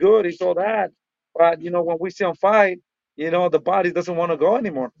fast, he's good, he's all that. But when we see him fight, the body doesn't want to go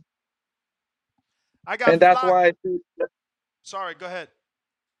anymore, I got and that's flock. why. Sorry, go ahead.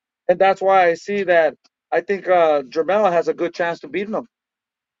 And that's why I see that. I think Jermell has a good chance to beat him.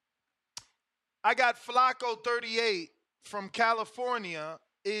 I got Flacco 38 from California.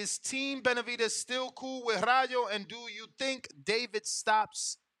 Is Team Benavides still cool with Rayo? And do you think David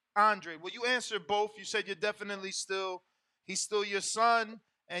stops Andre? Well, you answered both. You said you're definitely he's still your son,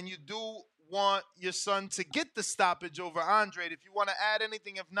 and you do want your son to get the stoppage over Andre. If you want to add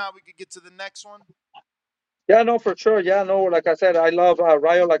anything, if not, we could get to the next one. Yeah, no, for sure. Yeah, no, like I said, I love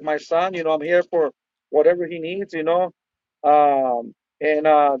Rayo like my son. I'm here for whatever he needs. And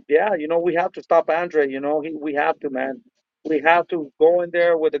yeah, we have to stop Andre. We have to, man. We have to go in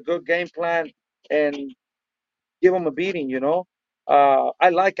there with a good game plan and give him a beating. I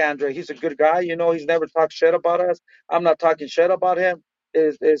like Andre. He's a good guy. He's never talked shit about us. I'm not talking shit about him.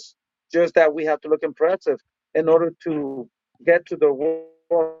 It's just that we have to look impressive in order to get to the world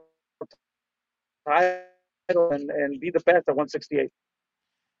title and be the best at 168.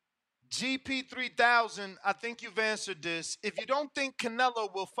 GP3000, I think you've answered this. If you don't think Canelo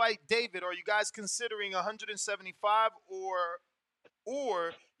will fight David, are you guys considering 175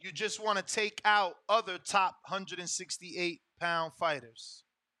 or you just want to take out other top 168-pound fighters?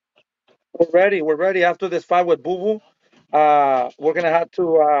 We're ready. We're ready after this fight with Boo Boo. We're gonna have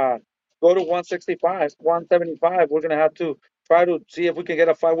to go to 165, 175. We're gonna have to try to see if we can get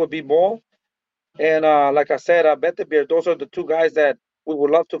a fight with B Ball. And like I said, Bet the Beer. Those are the two guys that we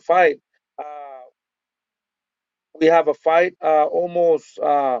would love to fight. Uh, we have a fight almost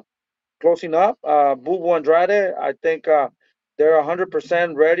closing up. Bubu Andrade, I think they're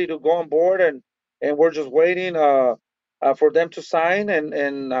 100% ready to go on board, and we're just waiting for them to sign,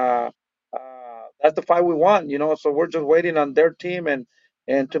 and that's the fight we want. So we're just waiting on their team and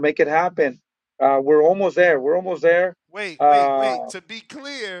to make it happen. We're almost there. We're almost there. Wait. To be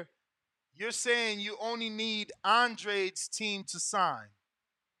clear, you're saying you only need Andre's team to sign.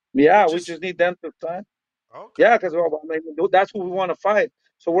 Yeah, we just need them to sign. Okay. Yeah, because that's who we want to fight.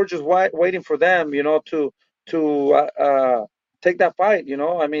 So we're just waiting for them, to take that fight.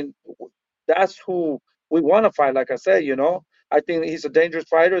 I mean, that's who we want to fight. Like I said, I think he's a dangerous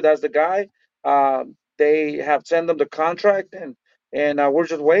fighter. That's the guy. They have sent them the contract, and we're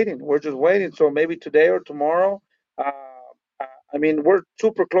just waiting. We're just waiting. So maybe today or tomorrow. Uh, I mean, we're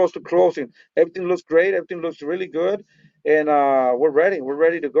super close to closing. Everything looks great. Everything looks really good, and we're ready. We're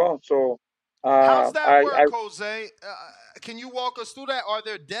ready to go. So. How's that I work, Jose? Can you walk us through that? Are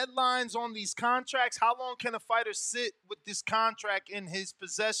there deadlines on these contracts? How long can a fighter sit with this contract in his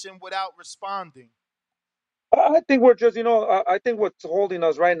possession without responding? I think we're just, I think what's holding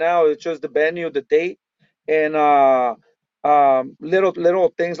us right now is just the venue, the date, and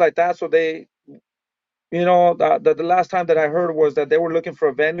little things like that. So they, the last time that I heard was that they were looking for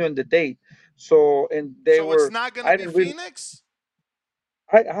a venue and the date. So and they So it's were, not going to I be didn't really, Phoenix?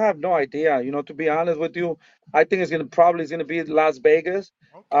 I have no idea. To be honest with you, I think it's gonna be Las Vegas.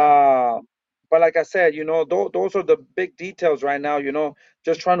 Okay. But like I said, those are the big details right now.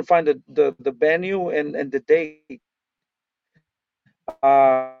 Just trying to find the venue and the date.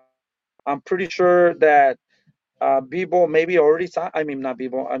 I'm pretty sure that Bibo maybe already signed. I mean, not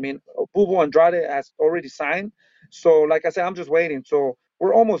Bibo. I mean, Bubo Andrade has already signed. So, like I said, I'm just waiting. So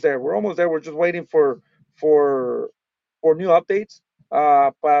we're almost there. We're almost there. We're just waiting for for new updates.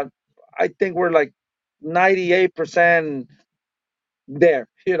 But I think we're like 98% there.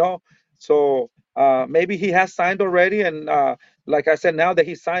 So maybe he has signed already, and like I said, now that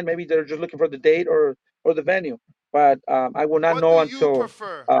he's signed, maybe they're just looking for the date or the venue. but I will not What do know you until.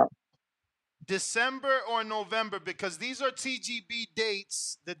 prefer? December or November? Because these are TGB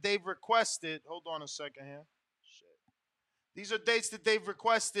dates that they've requested. Hold on a second here. These are dates that they've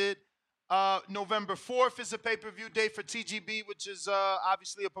requested. November 4th is a pay-per-view date for TGB, which is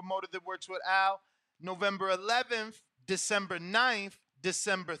obviously a promoter that works with Al. November 11th, December 9th,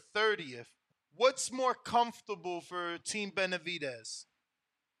 December 30th. What's more comfortable for Team Benavidez?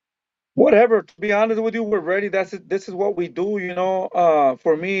 Whatever. To be honest with you, we're ready. This is what we do.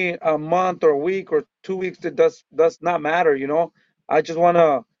 For me, a month or a week or 2 weeks, it does not matter. I just want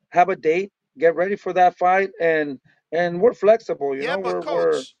to have a date, get ready for that fight, and we're flexible. Yeah, but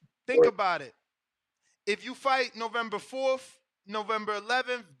coach, think about it. If you fight November 4th, November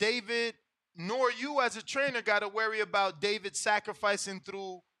 11th, David, nor you as a trainer got to worry about David sacrificing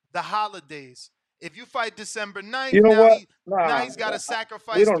through the holidays. If you fight December 9th, You know now what? he's got to We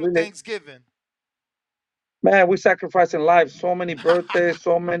sacrifice don't through really. Thanksgiving. Man, we sacrificing lives. So many birthdays,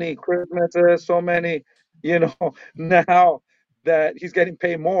 so many Christmases, so many. Now that he's getting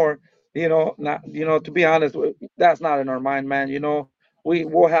paid more, not. To be honest, that's not in our mind, man. We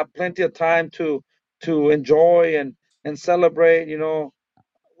will have plenty of time to enjoy and celebrate.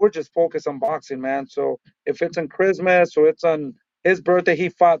 We're just focused on boxing, man. So if it's on Christmas or it's on his birthday, he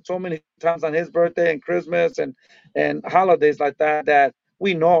fought so many times on his birthday and Christmas and holidays like that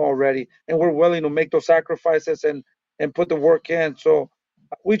we know already, and we're willing to make those sacrifices and put the work in. So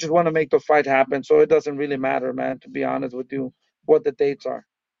we just want to make the fight happen. So it doesn't really matter, man. To be honest with you, what the dates are.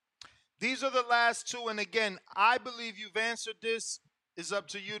 These are the last two, and again, I believe you've answered this. It's up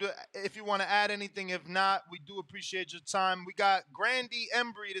to you to if you want to add anything. If not, we do appreciate your time. We got Grandy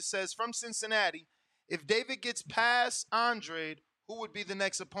Embry that says from Cincinnati, if David gets past Andre, who would be the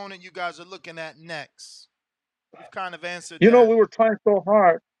next opponent you guys are looking at next? You've kind of answered that. We were trying so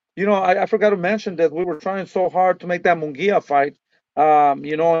hard. I forgot to mention that we were trying so hard to make that Munguia fight.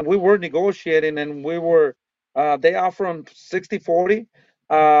 And we were negotiating, and they offer him 60-40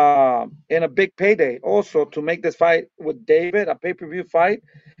 and a big payday also to make this fight with David, a pay-per-view fight.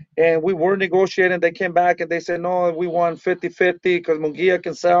 And we were negotiating. They came back and they said, no, we want 50-50 because Munguia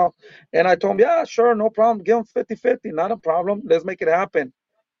can sell. And I told them, yeah, sure, no problem. Give them 50-50. Not a problem. Let's make it happen.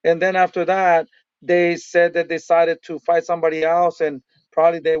 And then after that, they said that they decided to fight somebody else, and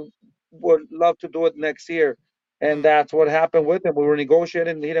probably they would love to do it next year. And that's what happened with him. We were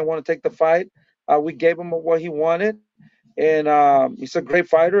negotiating. He didn't want to take the fight. We gave him what he wanted. And he's a great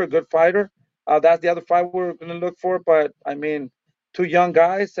fighter, a good fighter. That's the other fight we're going to look for. But, I mean, two young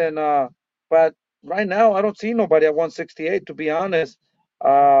guys. But right now, I don't see nobody at 168, to be honest.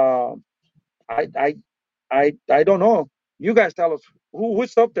 I don't know. You guys tell us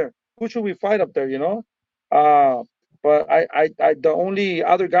who's up there. Who should we fight up there? Uh, but the only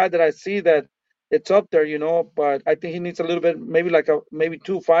other guy that I see that it's up there, but I think he needs a little bit, maybe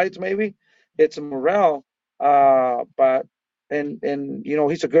two fights, maybe. It's Morrell. But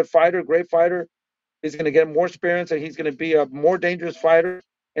he's a good fighter, great fighter. He's going to get more experience, and he's going to be a more dangerous fighter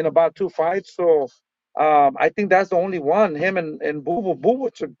in about two fights. So I think that's the only one. Him and Boo Boo. Boo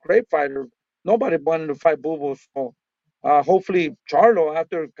Boo's a great fighter. Nobody wanted to fight Boo Boo. So hopefully Charlo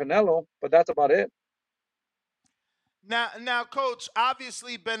after Canelo, but that's about it. Now, Coach,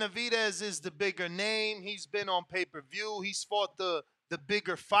 obviously Benavidez is the bigger name. He's been on pay-per-view. He's fought the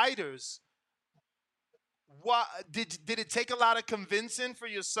bigger fighters. What did it take a lot of convincing for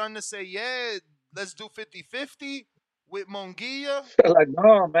your son to say, yeah, let's do 50-50 with Munguia? Like,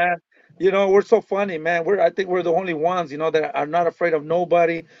 no, man. We're so funny, man. I think we're the only ones, that are not afraid of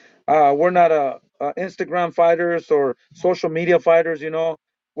nobody. We're not Instagram fighters or social media fighters, we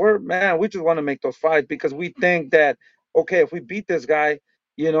just want to make those fights because we think that, okay, if we beat this guy,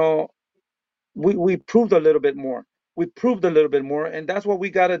 you know, we proved a little bit more. We proved a little bit more, and that's what we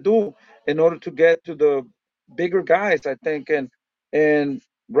got to do in order to get to the bigger guys, I think. And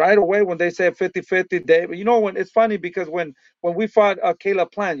right away when they said 50-50, when it's funny because when we fought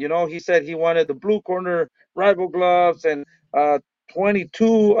Caleb Plant, he said he wanted the blue corner rival gloves and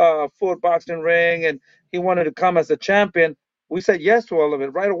 22 foot boxing ring, and he wanted to come as a champion. We said yes to all of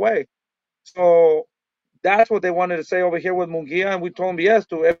it right away. So that's what they wanted to say over here with Munguia, and we told them yes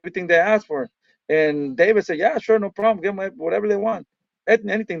to everything they asked for. And David said, yeah, sure, no problem. Give them whatever they want,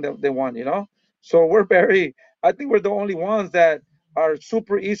 anything that they want, So I think we're the only ones that are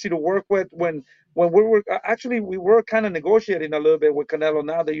super easy to work with. When we were kind of negotiating a little bit with Canelo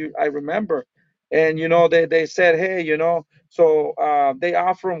now that I remember. And, they said, hey, so they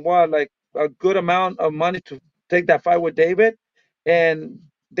offer him like a good amount of money to take that fight with David. And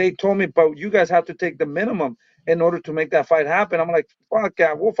they told me, but you guys have to take the minimum in order to make that fight happen. I'm like, fuck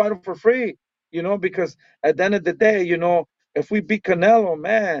yeah, we'll fight him for free. because at the end of the day, if we beat Canelo,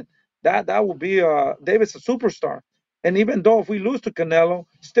 man, that will be Davis a superstar. And even though if we lose to Canelo,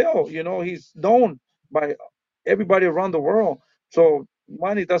 still, he's known by everybody around the world. So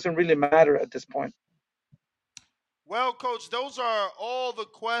money doesn't really matter at this point. Well, Coach, those are all the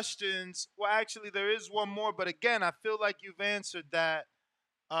questions. Well, actually, there is one more, but again, I feel like you've answered that.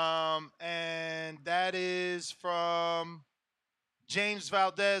 And that is from James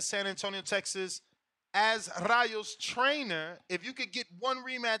Valdez, San Antonio, Texas. As Rayo's trainer, if you could get one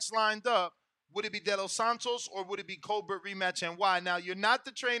rematch lined up, would it be De Los Santos or would it be Colbert rematch, and why? Now, you're not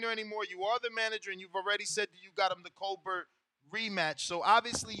the trainer anymore. You are the manager, and you've already said that you got him the Colbert rematch. So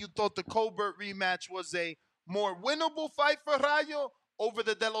obviously you thought the Colbert rematch was a more winnable fight for Rayo over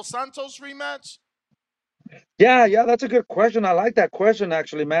the De Los Santos rematch? Yeah, that's a good question. I like that question,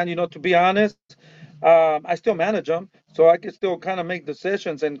 actually, man. To be honest, I still manage them, so I can still kind of make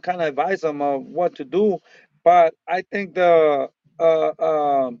decisions and kind of advise them of what to do. But I think the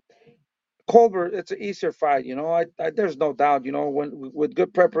Colbert, it's an easier fight. There's no doubt. When with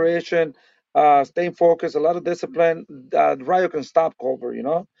good preparation, staying focused, a lot of discipline, Rayo can stop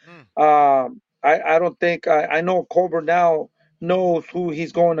Colbert. I don't think I know Colbert now knows who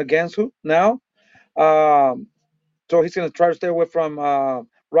he's going against who now. Um, so he's going to try to stay away from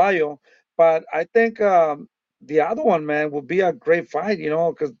Rayo. But I think the other one, man, will be a great fight,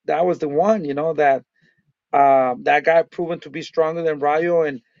 because that was the one, that guy proven to be stronger than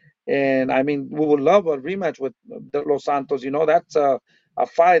Rayo. And I mean, we would love a rematch with Los Santos. That's a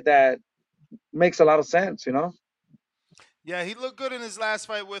fight that makes a lot of sense. Yeah, he looked good in his last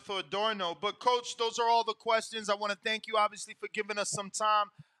fight with Adorno. But, Coach, those are all the questions. I want to thank you, obviously, for giving us some time.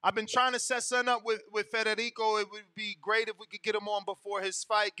 I've been trying to set something up with Federico. It would be great if we could get him on before his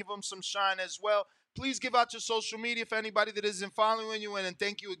fight, give him some shine as well. Please give out your social media for anybody that isn't following you, and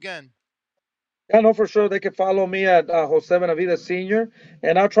thank you again. Yeah, no, for sure. They can follow me at Jose Benavides Senior,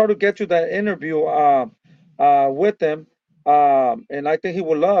 and I'll try to get you that interview with him. And I think he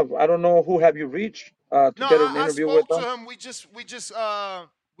will love. I don't know who have you reached to No, get an I interview with spoke him. to him.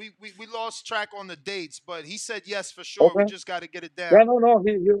 We lost track on the dates, but he said yes for sure. We Okay. just got to get it down. Yeah, no,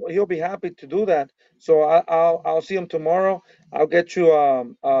 he'll be happy to do that. So I'll see him tomorrow. I'll get you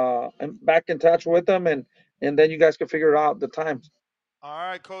back in touch with him, and then you guys can figure out the times. All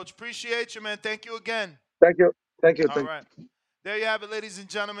right, Coach. Appreciate you, man. Thank you again. Thank you. All right. There you have it, ladies and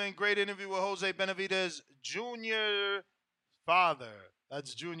gentlemen. Great interview with Jose Benavides Jr. father.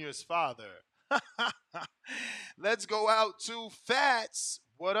 That's Junior's father. Let's go out to Fats.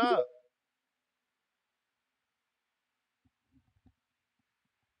 What up?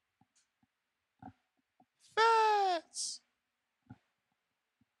 Fats.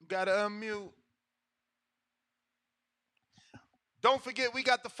 Gotta unmute. Don't forget, we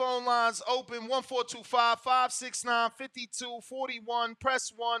got the phone lines open, 1425-569-5241.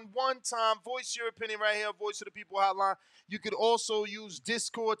 Press 1 time. Voice your opinion right here, Voice of the People hotline. You could also use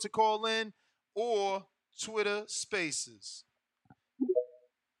Discord to call in or Twitter Spaces.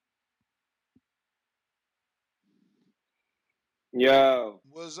 Yo.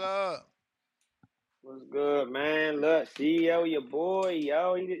 What's up? What's good, man? Look, CEO, your boy,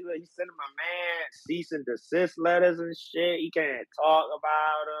 yo. He sending my man cease and desist letters and shit. He can't talk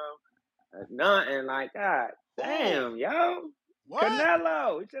about him. Nothing. Like, God damn, yo. What?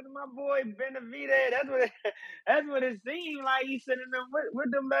 Canelo. He sending my boy Benavidez. That's what it seemed like. He's sending them. What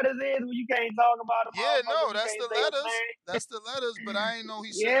them letters is when you can't talk about a Yeah, motherfucker. no, that's the letters. That's the letters, but I ain't know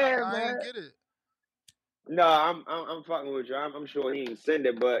he said. Yeah, I man. ain't get it. No, I'm fucking with you. I'm sure he ain't send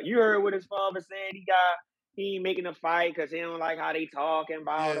it, but you heard what his father said. He ain't making a fight because he don't like how they talking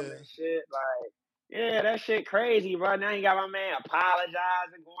about him and shit. Like, yeah, that shit crazy, bro. Now you got my man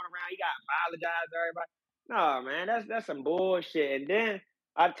apologizing, going around. He got to apologize to everybody. No, man, that's some bullshit. And then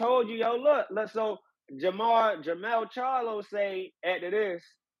I told you, yo, look, so Jamel Charlo say after this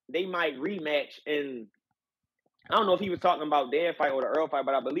they might rematch, and I don't know if he was talking about their fight or the Earl fight,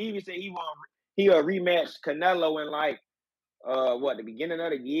 but I believe he said he'll rematch Canelo in like the beginning of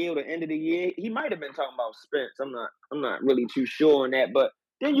the year or the end of the year. He might have been talking about Spence. I'm not really too sure on that. But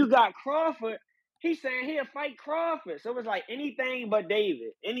then you got Crawford. He's saying he'll fight Crawford. So it's like anything but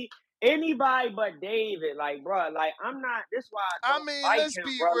David. Anybody but David. Like, bro, like I'm not. This why I don't like Let's him,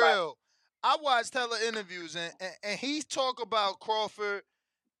 be bro. real. I watched hella interviews and he talk about Crawford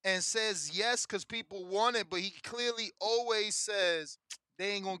and says yes because people want it, but he clearly always says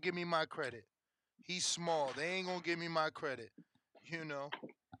they ain't gonna give me my credit. He's small. They ain't gonna give me my credit.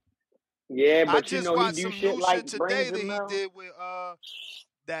 Yeah, I but just he watched do some shit new like shit bring today that he Jamel. did with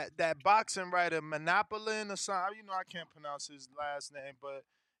that boxing writer Monopolin or something. I can't pronounce his last name, but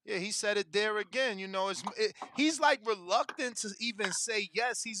Yeah, he said it there again. He's like reluctant to even say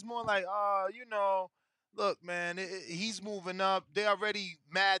yes. He's more like, look, man, he's moving up. They're already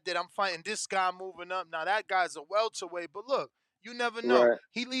mad that I'm fighting this guy moving up. Now that guy's a welterweight, but look, you never know. Right.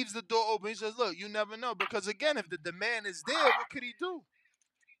 He leaves the door open. He says, look, you never know, because again, if the demand is there, what could he do?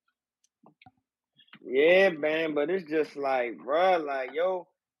 Yeah, man, but it's just like, bro, like, yo,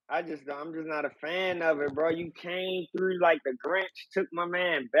 I'm just not a fan of it, bro. You came through like the Grinch, took my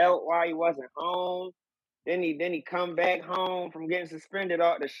man belt while he wasn't home. Then he come back home from getting suspended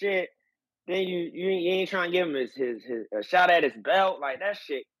off the shit. Then you ain't trying to give him his a shot at his belt. Like, that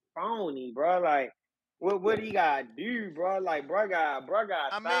shit phony, bro. Like, what he gotta do, bro? Like, bro gotta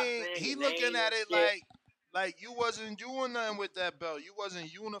I stop mean, saying he his looking name at and it shit. like you wasn't doing nothing with that belt. You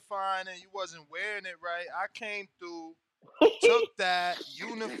wasn't unifying it. You wasn't wearing it right. I came through, took that,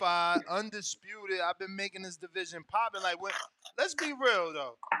 unified, undisputed. I've been making this division popping. Like, let's be real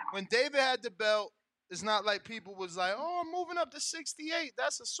though. When David had the belt, it's not like people was like, "Oh, I'm moving up to 68.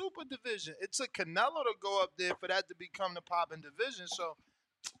 That's a super division." It took Canelo to go up there for that to become the popping division. So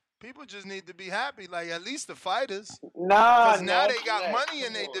people just need to be happy. Like, at least the fighters. Nah, Because now Ness, they got money in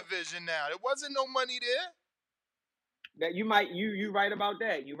come their on. division now. There wasn't no money there. That you right about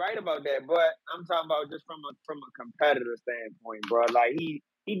that. You right about that. But I'm talking about just from a competitor standpoint, bro. Like, he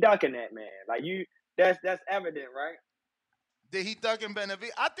ducking that, man. Like, that's evident, right? Did he ducking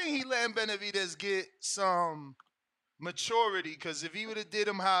Benavidez? I think he letting Benavidez get some maturity, because if he would have did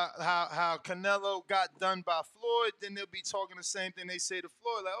him how Canelo got done by Floyd, then they'll be talking the same thing they say to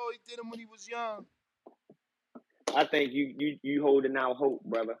Floyd, like, oh, he did him when he was young. I think you holding out hope,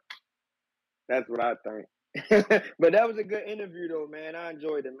 brother. That's what I think. But that was a good interview, though, man. I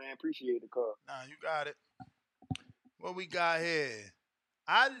enjoyed it, man. Appreciate the call. Nah, you got it. What we got here?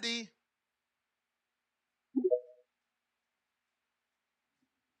 Ali.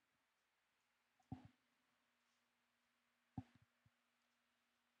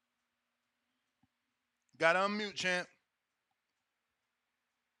 Got to unmute, champ.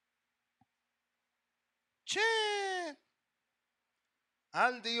 Champ.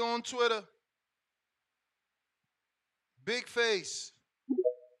 Ali on Twitter. Big face.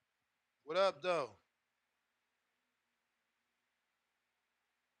 What up, though?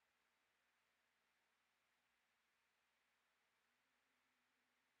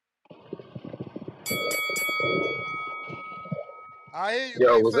 I hear you,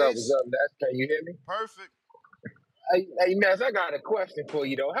 Yo, big what's up? What's face. up, Ness? Can you hear me? Perfect. Hey, Ness, I got a question for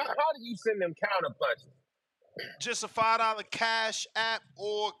you though. How do you send them counter punches? Just a $5 cash app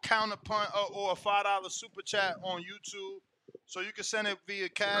or counterpunch or a $5 super chat on YouTube. So you can send it via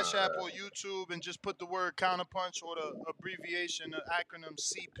Cash App or YouTube and just put the word counterpunch or the abbreviation, the acronym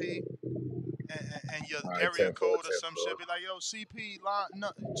CP, and your All right, area 10 4, code 10 or some 4. shit. Be like, yo, CP line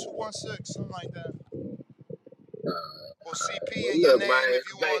 216, something like that. Or CP Well, in your look, name if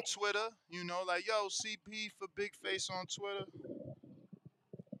you man. on Twitter. Like, yo, CP for Big Face on Twitter.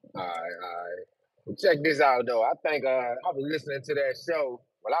 All right. Well, check this out though. I think I was listening to that show.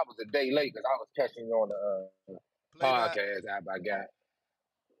 Well, I was a day late because I was catching on the Play that. podcast app I got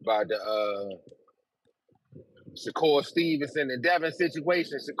about the Shakur Stevenson and Devin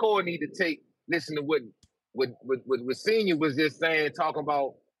situation. Shakur need to listen to what Senior was just saying, talking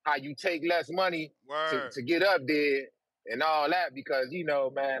about how you take less money to get up there and all that, because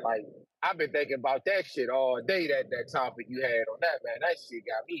man, like, I've been thinking about that shit all day, that topic you had on that, man. That shit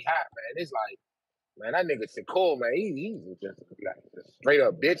got me hot, man. It's like, man, that nigga Shakur, man, he's just like just straight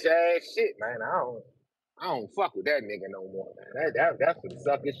up bitch ass shit, man. I don't fuck with that nigga no more, man. That's some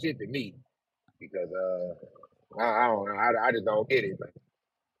sucker shit to me, because I don't know. I just don't get it, man.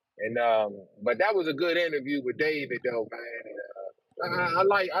 And but that was a good interview with David, though, man. And, I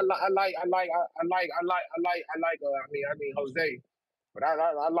mean Jose, but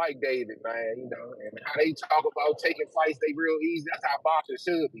I like David, man. And how they talk about taking fights, they real easy. That's how boxing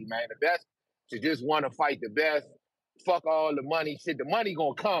should be, man. The best should just want to fight the best. Fuck all the money shit. The money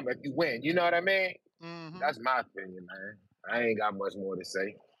gonna come if you win. You know what I mean? Mm-hmm. That's my opinion, man. I ain't got much more to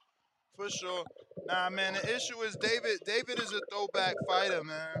say. For sure. Nah, man, the issue is David is a throwback fighter,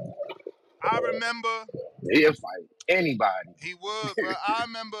 man. I remember He'll fight anybody. He would, bro. I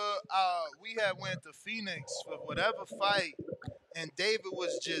remember we had went to Phoenix for whatever fight, and David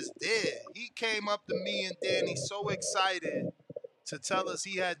was just there. He came up to me and Danny so excited to tell us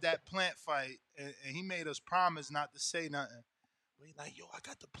he had that plant fight, and he made us promise not to say nothing. But he like, yo, I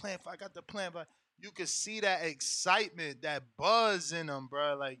got the plant fight, I got the plant fight. You could see that excitement, that buzz in him,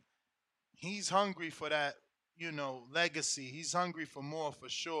 bro. Like, he's hungry for that, legacy. He's hungry for more, for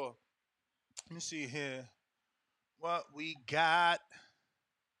sure. Let me see here what we got.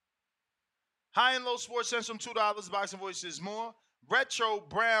 High and Low Sports Cents from $2. Boxing Voices more. Retro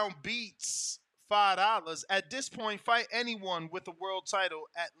Brown Beats, $5. At this point, fight anyone with a world title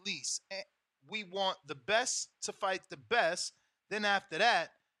at least. We want the best to fight the best. Then after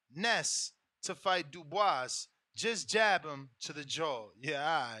that, Ness to fight Dubois. Just jab him to the jaw. Yeah,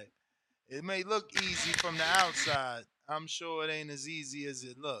 all right. It may look easy from the outside. I'm sure it ain't as easy as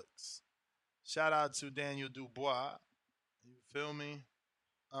it looks. Shout out to Daniel Dubois. You feel me?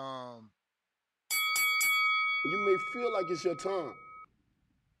 You may feel like it's your time,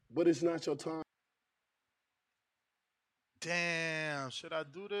 but it's not your time. Damn, should I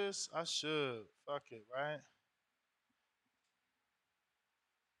do this? I should. Fuck it, right?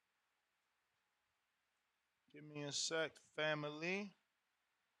 Give me a sec, family.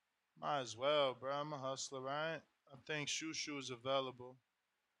 Might as well, bro. I'm a hustler, right? I think Shushu is available.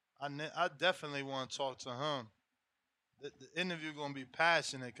 I definitely want to talk to him. The interview going to be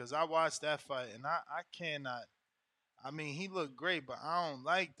passionate because I watched that fight and I cannot. I mean, he looked great, but I don't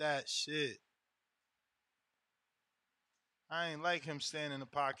like that shit. I ain't like him standing in the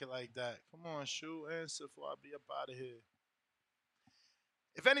pocket like that. Come on, Shu, answer before I be up out of here.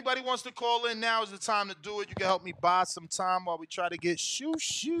 If anybody wants to call in, now is the time to do it. You can help me buy some time while we try to get Shoo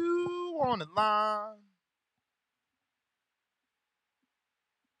on the line.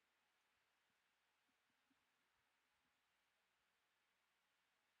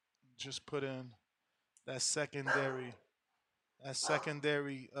 Just put in that secondary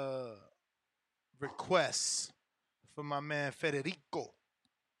request for my man Federico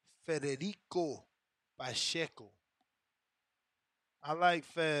Pacheco. I like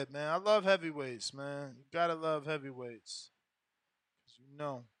Fed, man. I love heavyweights, man. You gotta love heavyweights. 'Cause you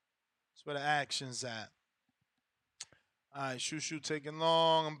know, that's where the action's at. All right, Shoo taking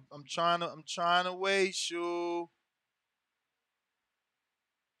long. I'm trying to wait, Shoo.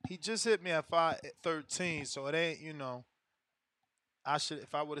 He just hit me at 5:13, so it ain't, you know.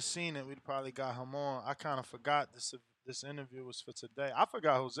 If I would have seen it, we'd probably got him on. I kind of forgot this interview was for today. I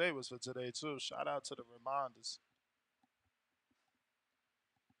forgot Jose was for today too. Shout out to the reminders.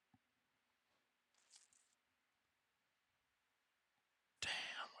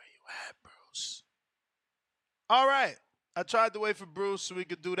 Bruce. All right. I tried to wait for Bruce so we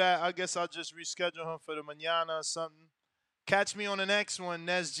could do that. I guess I'll just reschedule him for the mañana or something. Catch me on the next one,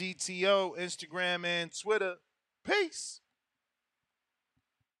 NesGTO, Instagram and Twitter. Peace.